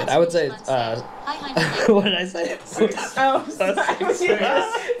Sour Patch Kid. I would say. What did I say? Oh, sorry.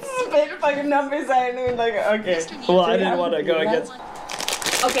 Spit fucking numbers. I knew, like, okay. Well, I didn't want to go against.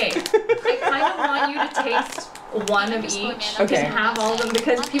 Okay, I kind of want you to taste one of each. Okay. Just have all of them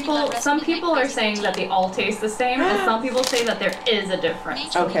because some people are saying that they all taste the same, and some people say that there is a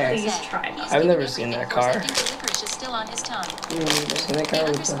difference. Okay. Please try them. I've never seen that car. Still on his tongue. Seen that car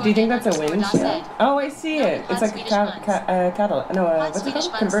with Do you think that's a windshield? Oh, I see it. It's like a Cadillac. No, what's it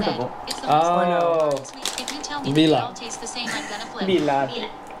called? Convertible. Oh. If you tell me Villa. they all taste the same, I'm gonna flip. Villa.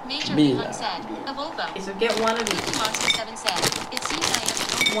 Major Villa. League said. A Volvo. Okay, so get one of Cookie each. Monster 7 said. It seems I am.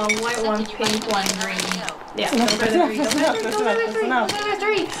 One white, one pink, one green. Yeah, That's those are the 3. enough, Those are the 3. that's enough. Those are the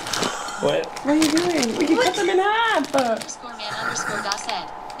 3. What? What are you doing? We can cut them in half. Underscore man underscore da said.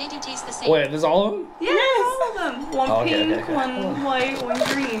 They do taste the same. Wait, there's all of them? Yes, all of them. One Oh, okay, pink, okay. one white, one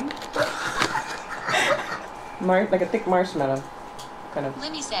green. Like a thick marshmallow. Kind of.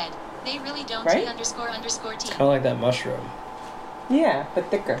 Limmy said. They really don't Right? T underscore underscore T. Kind of like that mushroom Yeah, but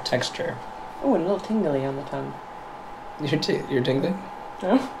thicker. texture. Oh, and a little tingly on the tongue. You're tingling?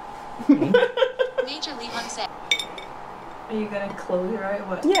 No? Major Lee Hun said. Are you gonna close your eye?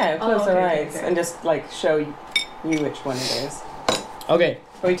 What? Yeah, close our okay, eyes okay. and just like show you which one it is. Okay,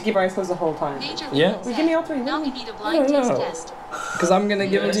 But we have to keep our eyes closed the whole time. Major Yeah. Lee Hun Well, said. give me all three. Now What we do need a I blind don't taste know. test. because I'm gonna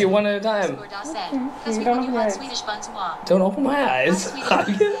give it to you one at a time. Underscore da said. Okay. Because we Don't want you open hot your Swedish buns moi. Don't open my eyes. Hot Swedish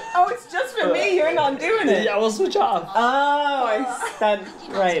buns said. Oh, it's just for me. You're not doing it. Yeah, we'll switch off. Oh,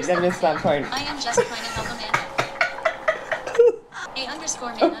 right. I missed that part. I am just trying to help Amanda. A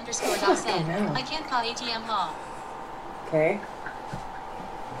underscore man underscore da said. I can't call ATM law. Okay.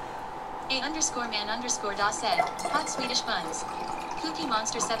 A underscore man underscore da said. Hot Swedish buns. Cookie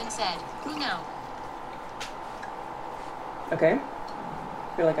Monster 7 said. Who know? Okay.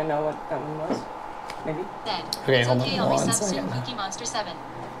 Feel like I know what that one was. Maybe. Said. Okay, It's hold okay, on I'll be one sub soon, second. Cookie Monster 7.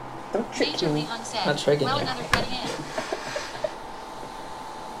 Don't trick Major me. Lee Hung said. Not tricking Wow, you. another Freddy hand.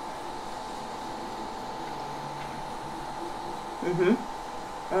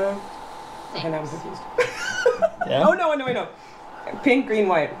 Okay, now I'm confused. Yeah. Oh no, no. Pink, green,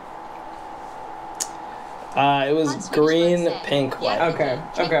 white. It was Hot Swedish green, Bun said, pink, white. "Yeah, Okay,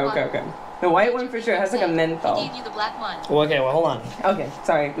 drink okay. water." The white one for sure has like a Said, menthol. He gave you the black one. Well, okay, well, hold on. Okay,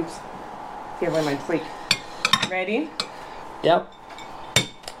 sorry. Oops. Here, where my freak. Ready? Yep.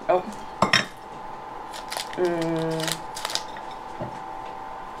 Oh.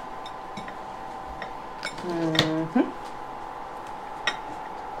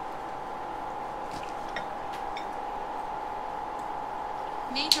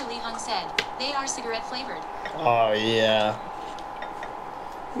 Major Lee Hung said, they are cigarette flavored. Oh, yeah.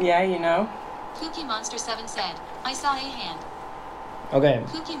 Yeah, you know. Cookie Monster 7 said, I saw a hand. Okay.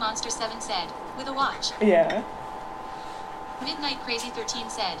 Cookie Monster 7 said, with a watch. Yeah. Midnight Crazy 13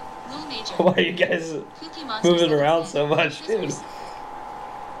 said, Lil Major. Why are you guys Cookie Monster moving 7 around said, so much, dude? Christmas.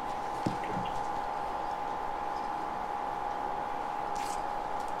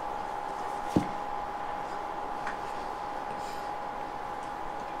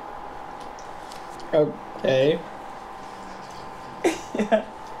 Okay. Yeah.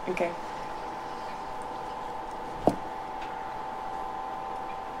 Okay.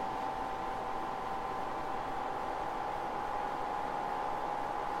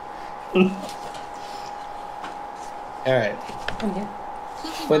 All right. Okay.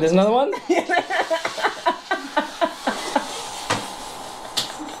 Cookie Wait, there's Monster another one?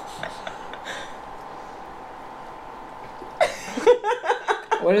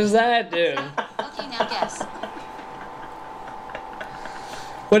 What is that, dude? Okay, now guess.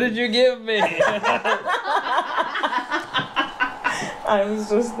 What did you give me? I was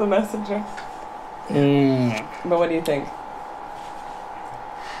just the messenger. But what do you think?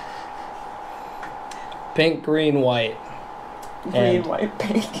 Pink, green, white. Green, And white,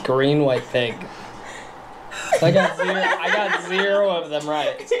 pink. green, white, pink. I got zero of them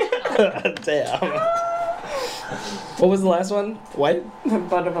right. Damn. What was the last one? White? The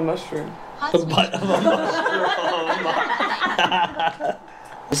butt of a mushroom. Hot The Swedish butt of a mushroom.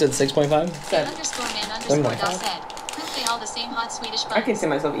 You said 6.5? Seven. underscore man underscore like dot that. said, proof they all the same hot Swedish buns. I can see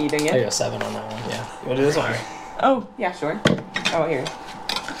myself eating I it. got 7 on that one, yeah. You wanna do this one? Oh, yeah, sure. Oh, here.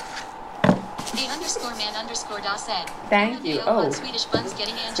 A underscore man underscore dot said, Thank all of you. the Oh. hot Swedish buns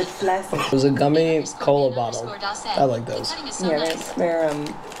getting The antsy. flask. It was a gummy Underscore cola man bottle. underscore dot said, I like the those. cutting is so Yeah, nice. they're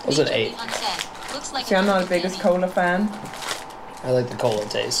Those are Major 8. Lee Hung said, looks like See, I'm not the a biggest candy. cola fan. I like the cola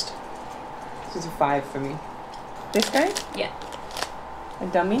taste. This is a 5 for me. This guy? Yeah. A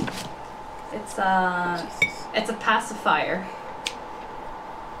dummy? It's a pacifier.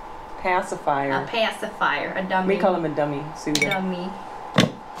 Pacifier. A pacifier. A dummy. We call him a dummy, Suda. Dummy.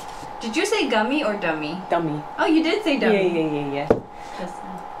 Did you say gummy or dummy? Dummy. Oh, you did say Yeah, dummy. yeah. Just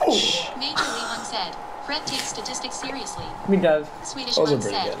now. Major Lee Hung said, Fred takes statistics seriously. He does. Swedish Those are buns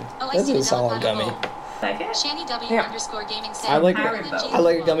pretty said, good. oh, I This see is a the solid avocado gummy. bowl. Like it? Shanny W Yeah. underscore gaming said, I like Haribo. I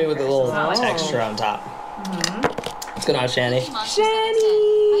like a gummy with a little Oh. texture on top. What's going on, Shani? Cookie Monster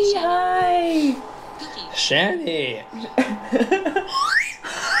Shani! 7 said, hi Hi! Cookie. Shani!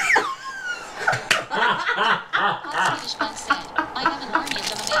 Hot Swedish buns said, I have an army of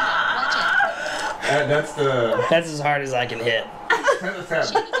them, Amanda. Watch That's the. That's as hard as I can hit. Kind of it. sad.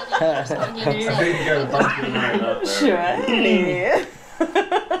 Shanny W underscore gaming I think said, you got a bunch of them right up there. Shani!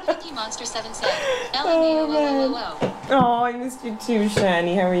 Cookie Monster 7 said, LMAO. Oh, I missed you too,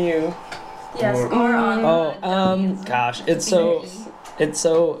 Shani. How are you? Yeah, score on Oh, gosh, it's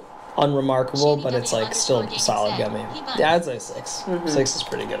so unremarkable, but it's like still solid gummy. Yeah, I'd say 6. 6 is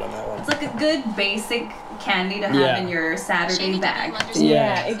pretty good on that one. It's like a good basic candy to have Yeah. in your Saturday bag.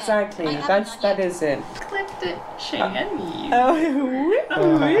 Yeah, exactly. That is it. Clipped it, Shani. Oh,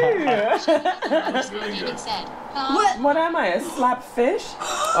 Gaming said, what am I? A slap fish?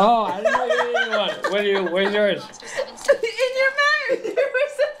 Oh, I didn't know you were eating one. Where's yours? Monster 7 said, In your mouth! You were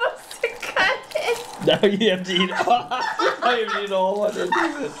supposed to cut it. No, you have to eat. Oh, you have to eat a whole one.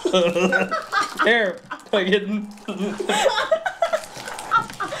 Here, fucking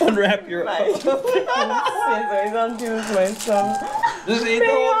unwrap your. Scissors, I'll do this myself. Just eat the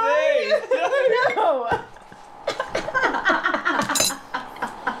whole thing. No!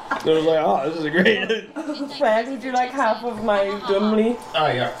 So I was like, oh, this is great. Fred, would you like half of my dumbly? Oh,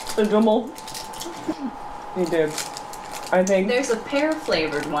 yeah. The dummel? You did. I think. There's a pear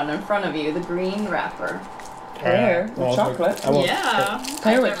flavored one in front of you, the green wrapper. Pear with Well, chocolate. I won't, Yeah.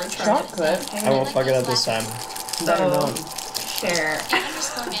 Pear I've with never tried it. chocolate. I won't fuck it up this time. Better So, not. care.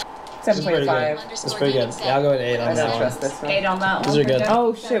 Underscore man. 7.5. It's pretty good. Yeah, I'll go with 8 I on don't that trust one. this one. 8 on that one. These are good.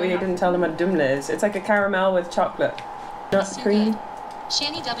 Oh shit, we didn't tell them what dumla is. It's like a caramel with chocolate. Nut So cream. good.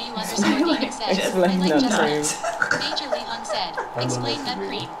 Shani W underscore Demon said, Explain I like nut just cream. nuts. Major Lee Hung said, explain nut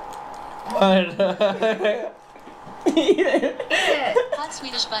cream. What? Hot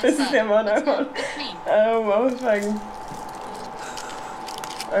Swedish bun This said, is him on our "What's one. nut? The cream. Oh, Wolfgang.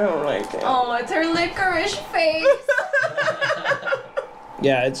 I don't like it. Oh, it's her licorice face.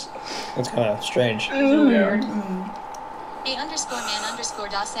 Yeah, it's kind of strange. Weird. A underscore man underscore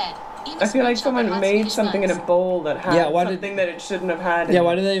da said, I feel like someone made something in a bowl that had Yeah, why did- something that it shouldn't have had. in Yeah, it.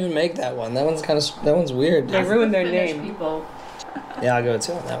 why did they even make that one? That one's weird. They ruined their Finnish name. people. Yeah, I'll go with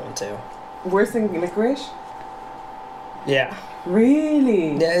 2 on that one too. Worse than licorice? Yeah.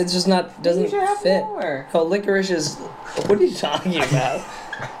 Really? Yeah, it's just not You doesn't should have fit. more. Oh, licorice is. What are you talking about?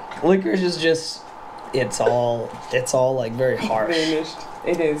 Licorice is just. It's all like very harsh. Finished.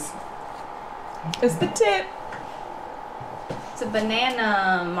 It is. It's the tip. It's a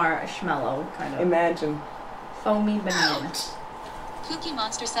banana marshmallow kind of. Imagine. Foamy banana. Cookie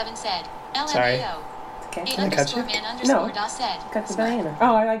Monster 7 said, Sorry. LMAO. Okay. A Can I cut underscore you? man underscore No. da said, Cut the smart. banana.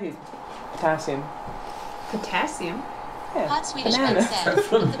 Oh, I like these. Potassium. Potassium. Yeah. Hot Swedish banana. bun said, if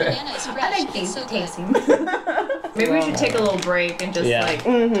the banana is fresh, I like it's these so good. potassium. Maybe we should take a little break and just Yeah. like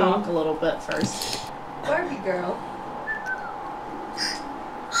Mhm. talk a little bit first. Barbie girl.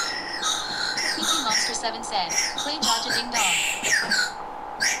 Cookie Monster 7 said, play Jaja Ding Dong.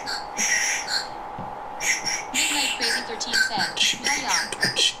 Midnight Crazy 13 said, ya ya.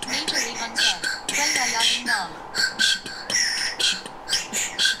 Major Lee Hung said, play ya ya ding dong.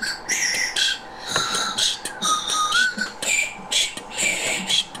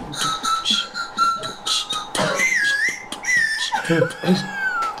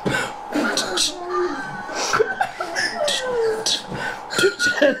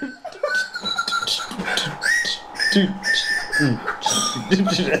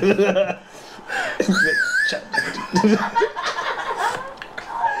 Major Lee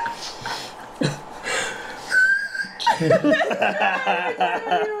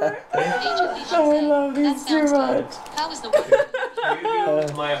Hung Oh, I said, love that these too sounds good. much. How was the work?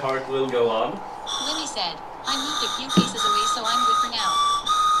 My heart will go on. Limmy said, I moved a few cases away so I'm good for now.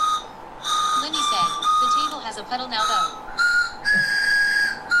 Limmy said, the table has a puddle now though.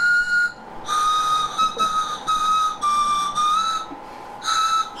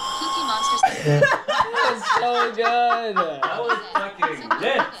 Cookie Monster said, That's so good. That was fucking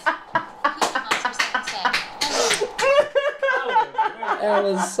lit. Cookie Monster 7 said, That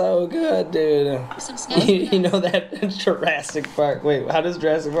was so good, dude. some snacks You for know that Jurassic Park. Wait, how does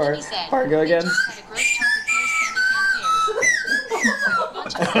Jurassic Park Limmy said, Park go they again? just had a gross chocolate pears, candy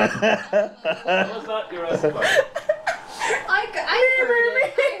can pears. That was not your recipe. I heard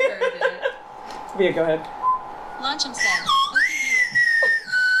it. Via, go ahead. Lunchum said, okay you.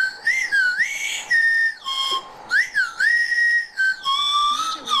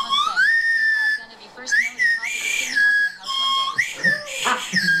 Major Lee Hung said, you are gonna be first melody pop at the Sydney Opera House one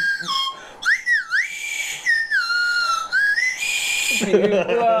day.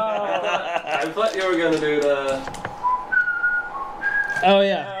 I thought you were gonna do the. Oh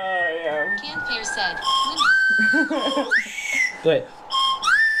yeah. Oh, yeah. Can Pears said, Limmy. Wait.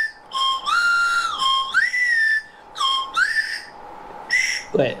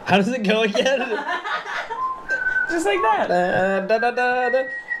 Wait, how does it go again? Just like that. Da, da, da, da.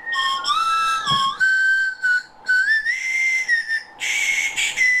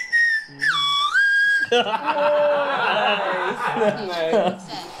 Nice.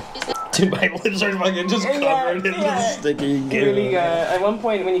 Said, is that Dude, my lips are fucking just covered in yeah. sticky goo. Really, at one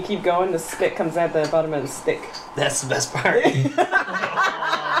point when you keep going, the spit comes out the bottom of the stick. That's the best part. Good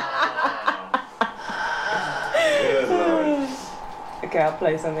lord. Okay, I'll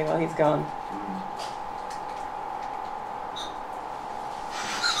play something while he's gone.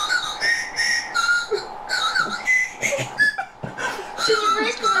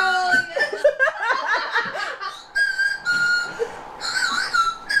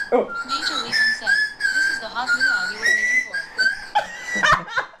 Oh, Major Lee Hung said, this is the hot luau we were waiting for.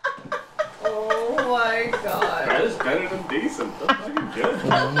 Oh my god. That is better than decent. That's fucking good.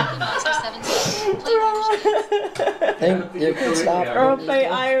 Cookie Monster 7 said, play Irish Kids. Thank you. Can stop. or I'll play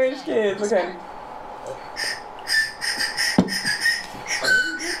Irish Kids. Okay.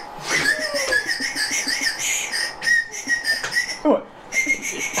 What?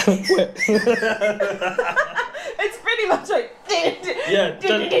 It's pretty much like. Yeah.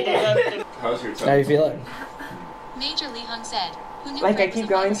 How's your How tongue? you feeling? Major Lee Hung said, Who knew Like I Fred was keep a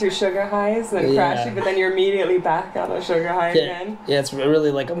going famous through person? sugar highs and then Yeah. crashing, but then you're immediately back on a sugar high Yeah, again. yeah, it's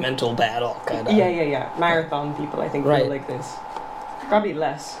really like a mental battle kind of. Yeah. Marathon people, I think, Right. feel like this. Probably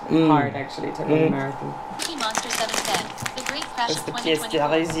less hard actually to run a marathon. Cookie Monster 7 said, the great crash It's of the pièce de 2024.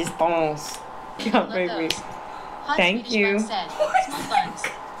 résistance. Can't Love make me. those. Hot Thank Swedish you. Bun said, small buns.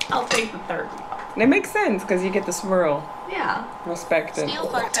 I'll take the third. It makes sense because you get the swirl. Yeah. Respect it. Stale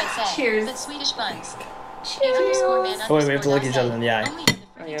Fart Fred said, Cheers. but Swedish buns. Cheers. Underscore man Oh, wait, we have to look underscore each dot other in the eye. said, only had the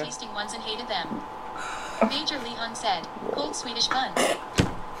Oh, fruity yeah. tasting ones and hated them. Major Lee Hun said, cold Swedish buns.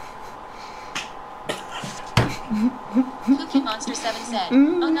 Cookie Monster 7 said, oh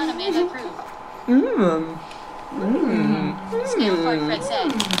not Amanda approve. Stale Fart Fred said,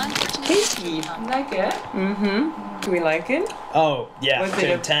 unfortunately. Tasty. Like it? Do we like it? Oh, yeah, Was it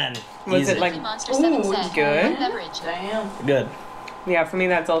a- 10. was Easy. it like- Cookie Monster 7 Ooh, said, good. one beverage. Damn. Good. Yeah, for me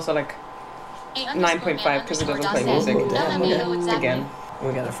that's also like A 9.5 because it doesn't play underscore music. dot said, LMAO exactly. Again.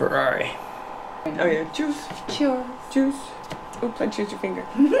 We got a Ferrari. Oh yeah, juice. Cheers. Juice. Oops, I chewed your finger.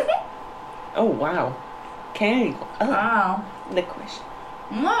 Oh wow. Candy. Oh, Wow. licorice.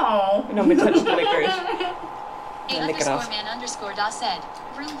 No. No, we touched the licorice. A Lick it underscore off. man underscore da said,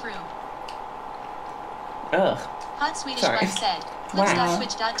 vroom vroom. Ugh. Hot Swedish Sorry. Bun said, Wow.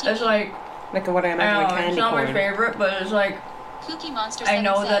 clips.twitch.tv. It's like, Like what I I imagine don't a know, it's candy not my corn. favorite, but it's like, Cookie Monster I 7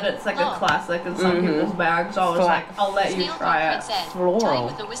 know said, that it's like a lol. classic in some Mhm. people's bags, so I was Fla- like, I'll let you Stale try Fart it. said, Floral. tied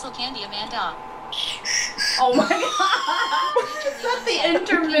with the whistle candy Amanda. Oh my god! Is that the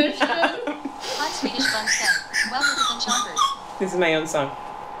intermission? Hot Swedish Bun said, well with it and chompers. This is my own song.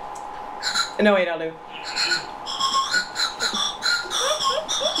 No wait, I'll do.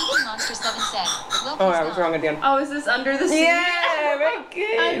 Cookie Monster 7 said, well Oh, please I was no. wrong again. Oh, is this Under the Sea? Yeah, very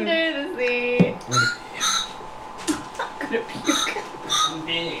good. Under the Sea. I'm gonna puke.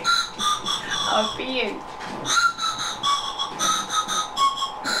 I'm peeing.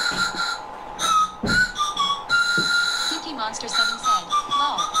 Cookie Monster 7 said,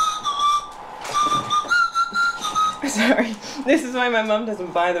 lol. Sorry. This is why my mom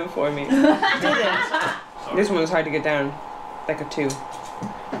doesn't buy them for me. This one was hard to get down. Like a 2.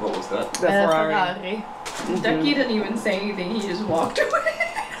 What was that? The Ferrari. Ducky didn't even say anything, he just walked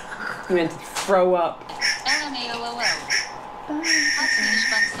away. He meant to throw up. LMAOOO. Hot Swedish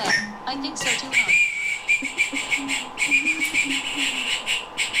Bun said, I think so too, huh?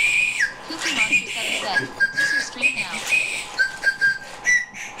 Cookie Monster 7 said, this is stream now.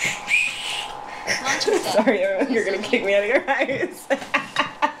 Launcher said, Sorry, everyone, you're gonna kick me out of your house.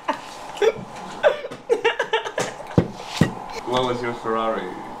 What was your Ferrari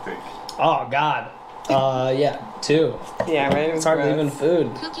pick? Oh, God. Yeah, 2. Yeah, right? It was It's hardly gross. even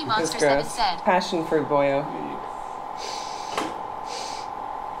food. Cookie It was Monster 7 gross. said, Passion fruit boyo.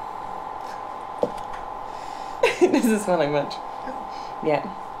 This is smelling much. Yeah.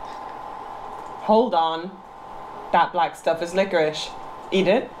 Hold on. That black stuff is licorice. Eat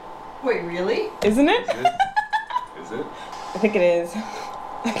it, Wait, really? isn't it? Is it? Is it? I think it is.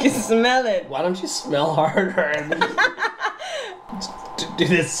 I can smell it. Why don't you smell harder and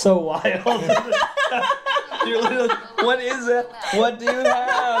dude, it's so wild. You're little, what is it? What do you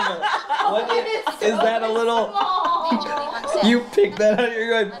have? What is that a little? Major Lee Hun said, You picked that out. You're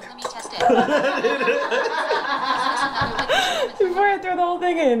going. let me test it. Is this another licorice moment for Before I throw the whole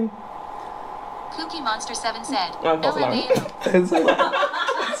thing in. Cookie Monster 7 said, Oh, that's long. LMAO.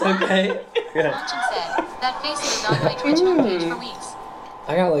 It's okay. Yeah. Launching said, that face lived on my Twitch homepage for weeks.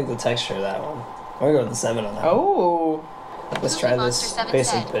 I gotta like the texture of that one. I'm gonna go with the 7 on that. Oh. Let's Cookie try Monster this 7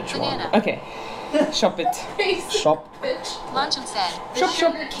 basic said, bitch banana. one. Okay. Shop it. Shop. Launching said, Shop,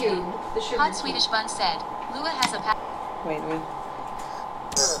 shop. cube. The sugar Hot Swedish Bun said, Lua has a pack. Wait.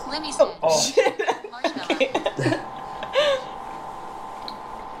 Limmy said, Oh. marshmallow.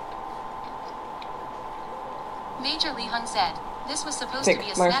 Major Lee Hun said, this was supposed to Six,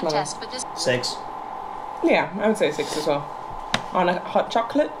 be a snack marshmallow. test, but this 6. Yeah, I would say 6 as well. On a hot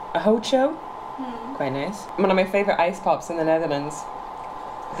chocolate, a hocho. Quite nice. One of my favorite ice pops in the Netherlands.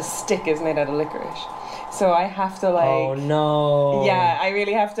 The stick is made out of licorice. So I have to like... Oh no. Yeah, I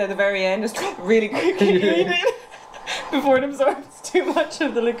really have to at the very end just drop it really quickly eat it before it absorbs too much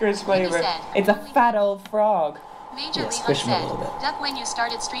of the licorice flavor. said, It's a fat old frog. Major Yeah, Lee Hun squish 'em a said, little bit. Duck, when you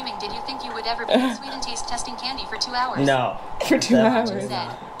started streaming, did you think you would ever be in Sweden taste testing candy for 2 hours? No. For 2 Definitely hours.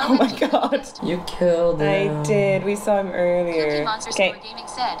 Said, Oh my OMG, god. missed. You killed him. I did. We saw him Cookie earlier. Monster Okay. Store Gaming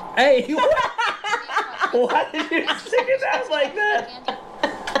said, Hey. Why did you stick it out like that? Candy.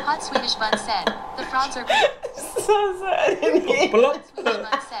 Hot Swedish Bun said, the frogs are great. So sad. Hot Swedish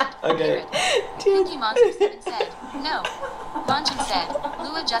Bun said, Okay. Cookie Monster 7 said, no. Launching said,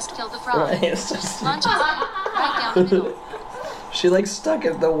 Lua just killed the frog. Right, it's just. Launching said, right down the middle. She like stuck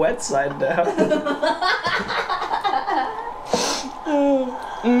it the wet side down.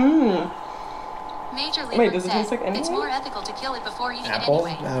 Major Lee Wait, does it said, taste like anything? it's more ethical to kill it before eating Apple?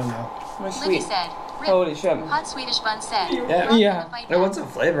 it I anyway. don't know. More Libby sweet. said, Rip. Holy shit. Hot Swedish bun said, Yeah. "Welcome Yeah. to Fight There Back." was some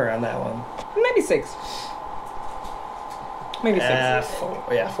flavor on that one. Maybe 6. Maybe 6. 4.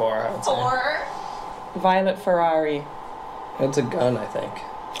 Yeah, 4. I would say. 4. Violet Ferrari. It's a gun, I think.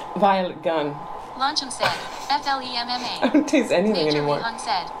 Violet gun. Launchem said, I FLEMMA. don't taste anything Major Lee anymore. Hun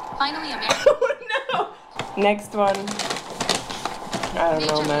said, finally American. Oh no! Next one. I don't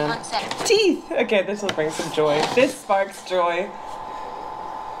Major know, Lee man. Hun said, Teeth! Okay, this will bring some joy. This sparks joy.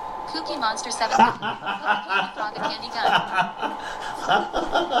 Cookie Monster 7. Frog a candy gun.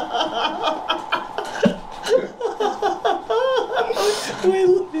 Wait,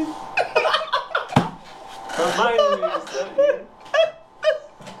 look. Lemon said,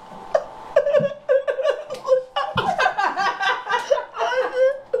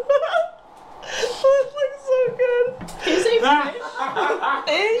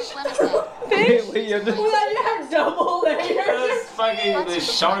 Wait, you have to... You have double layers. That's fucking the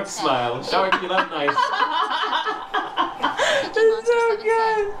shark smile. Shark, you look nice. Cookie Monster so 7 good.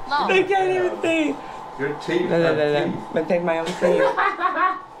 said, lol. I can't even see. Your teeth No, no, are no, teeth. no. But take my own teeth.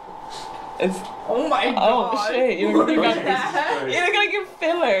 It's. Oh my Oh god. shit! You look like Christ. you look like a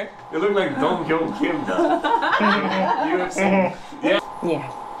filler. You look like Dong Hyun Kim does. UFC. Yeah.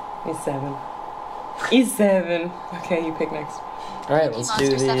 Yeah, he's 7. He's 7. Okay, you pick next. Alright, let's do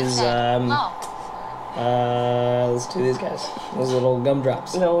Monster 7 these, said, lol. let's do these guys. Those little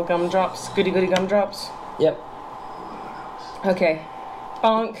gumdrops. Little gumdrops, goody goody gumdrops. Yep. Okay,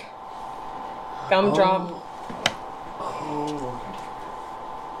 bonk. Gumdrop.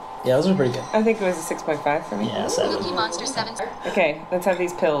 Yeah, those are pretty good. I think it was a 6.5 for me. Yeah, Cookie 7. Monster 7 said, Okay, let's have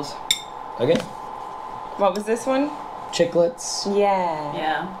these pills. Okay. What was this one? Chiclets. Yeah.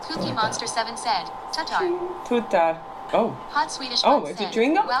 Yeah. Cookie Monster 7 said, Tatar. Tutar. Oh. Hot Swedish Oh, bun is it said,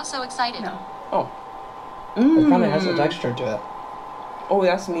 chewing gum? wow, so excited. No. It kind of has a texture to it. Oh,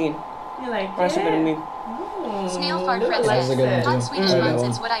 that's mean. You like That's a bit of mean. Snail fart Fred That's a said, good one, Hot too. Swedish I like buns that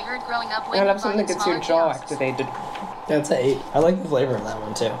is one. what I heard growing up when I we love bought something that in gets your smaller jaw kiosks. activated. That's an 8. I like the flavor of that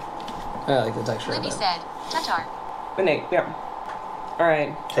one, too. I like the texture of Libby it. said, Tatar. An 8, yeah.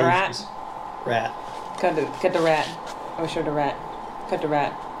 Alright, rat. Rat. Cut the rat. Oh, sure, the rat. Cut the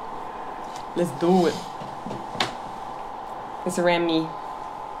rat. Let's do it. It's a Remy.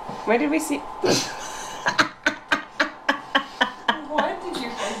 Where did we see? What did you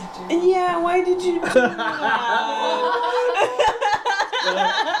guys do? Yeah, why did you do that?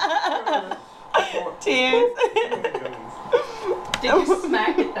 Tears. Did you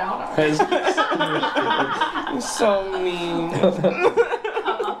smack it down? I'm so mean. Come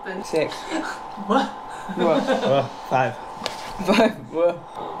up and 6. What? What? 5. 5. What?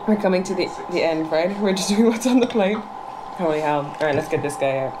 We're coming to the end, right? We're just doing what's on the plate. Holy hell. Alright, let's get this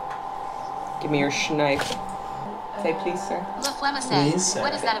guy out. Give me your schneif. Say please, sir. La Flemma said, Please, sir.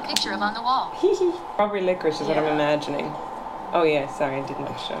 what is that a picture of on the wall? Strawberry licorice is what I'm imagining. Oh yeah, sorry, I didn't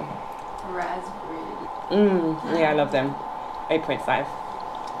show. raspberry. Yeah, I love them. 8.5.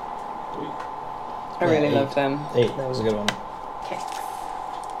 I really Yeah, love them. 8. That was a good one. Kicks.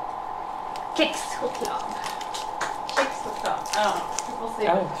 Kicks choklad. Kicks choklad. I don't know. People say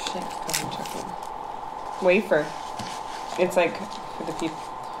Oh shit, covered chocolate. Wafer. It's like for the people.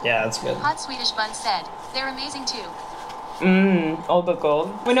 Yeah, that's good. Hot Swedish bun said, they're amazing too. All the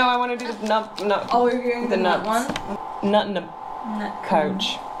gold. Wait, no, I want to do the nut. Oh, you're doing the the nut nuts. one? Nut in the Nut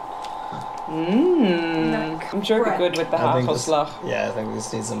pouch. Nut I'm sure it'd be good with the I think this- hagelslag. Yeah, I think we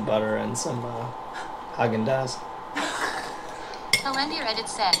just need some butter and some Haagen-Dazs. Kalendir Edit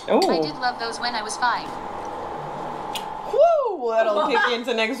said, Oh. I did love those when I was 5. Woo! That'll kick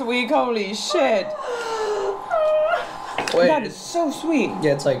into next week. Holy shit! Wait, That is so sweet.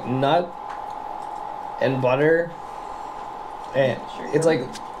 yeah, it's like nut and butter, and it's like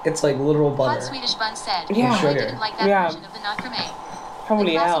literal Hot butter. Swedish bun said, Yeah. I Sugar. didn't like that Yeah. version of the nut creme. Holy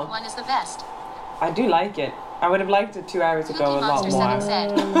The classic hell! one is the best. I do like it. I would have liked it 2 hours Cookie ago a lot Monster more. 7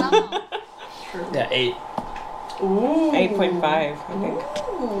 said, well, Yeah, 8. Ooh. 8.5, I think.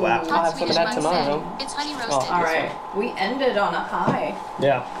 Wow. I'll have Hot some of Swedish that bun tomorrow. said, it's honey Well, roasted. All right. We ended on a high.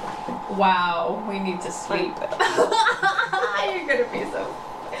 Yeah. Wow. We need to sleep. You're gonna be so.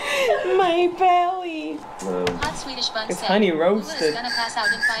 My belly. Hot Swedish bun It's said, honey Lula roasted. is gonna pass out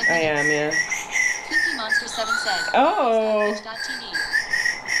in 5 minutes. I am, yeah. Cookie Monster 7 said, Oh. TV.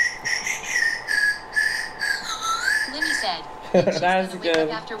 Limmy said, That's gonna wake up good.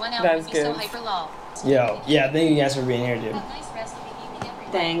 after 1 hour That's and be so good. hyper lol. Yo, yeah, thank you guys for being here, dude. Have a nice rest of the evening,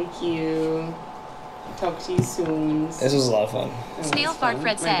 everyone. Thank you. Talk to you soon. This was a lot of fun. Snail Fart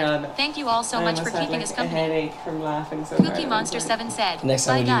Fred My said, God. thank you all so I much almost for had, keeping like, us a company. headache from laughing so hard. Cookie I Monster was 7 said, Next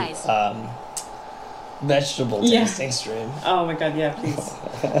bye time we guys. do vegetable Yeah. tasting stream. like, oh my God, yeah, please.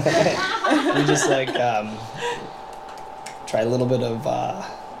 We just like try a little bit of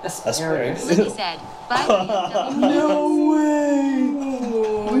asparagus. Libby said, bye BMW. No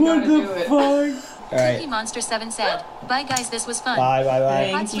way! What the fuck? All right. Cookie Monster 7 said, bye guys, this was fun. Bye.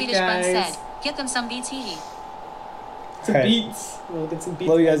 Thank Hot you, Swedish Bun guys. said, get them some BT. Some Alright. beats. We'll get some beats.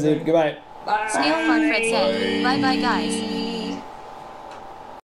 Love you guys, dude. Goodbye. Snail Fart Fred said, bye bye guys.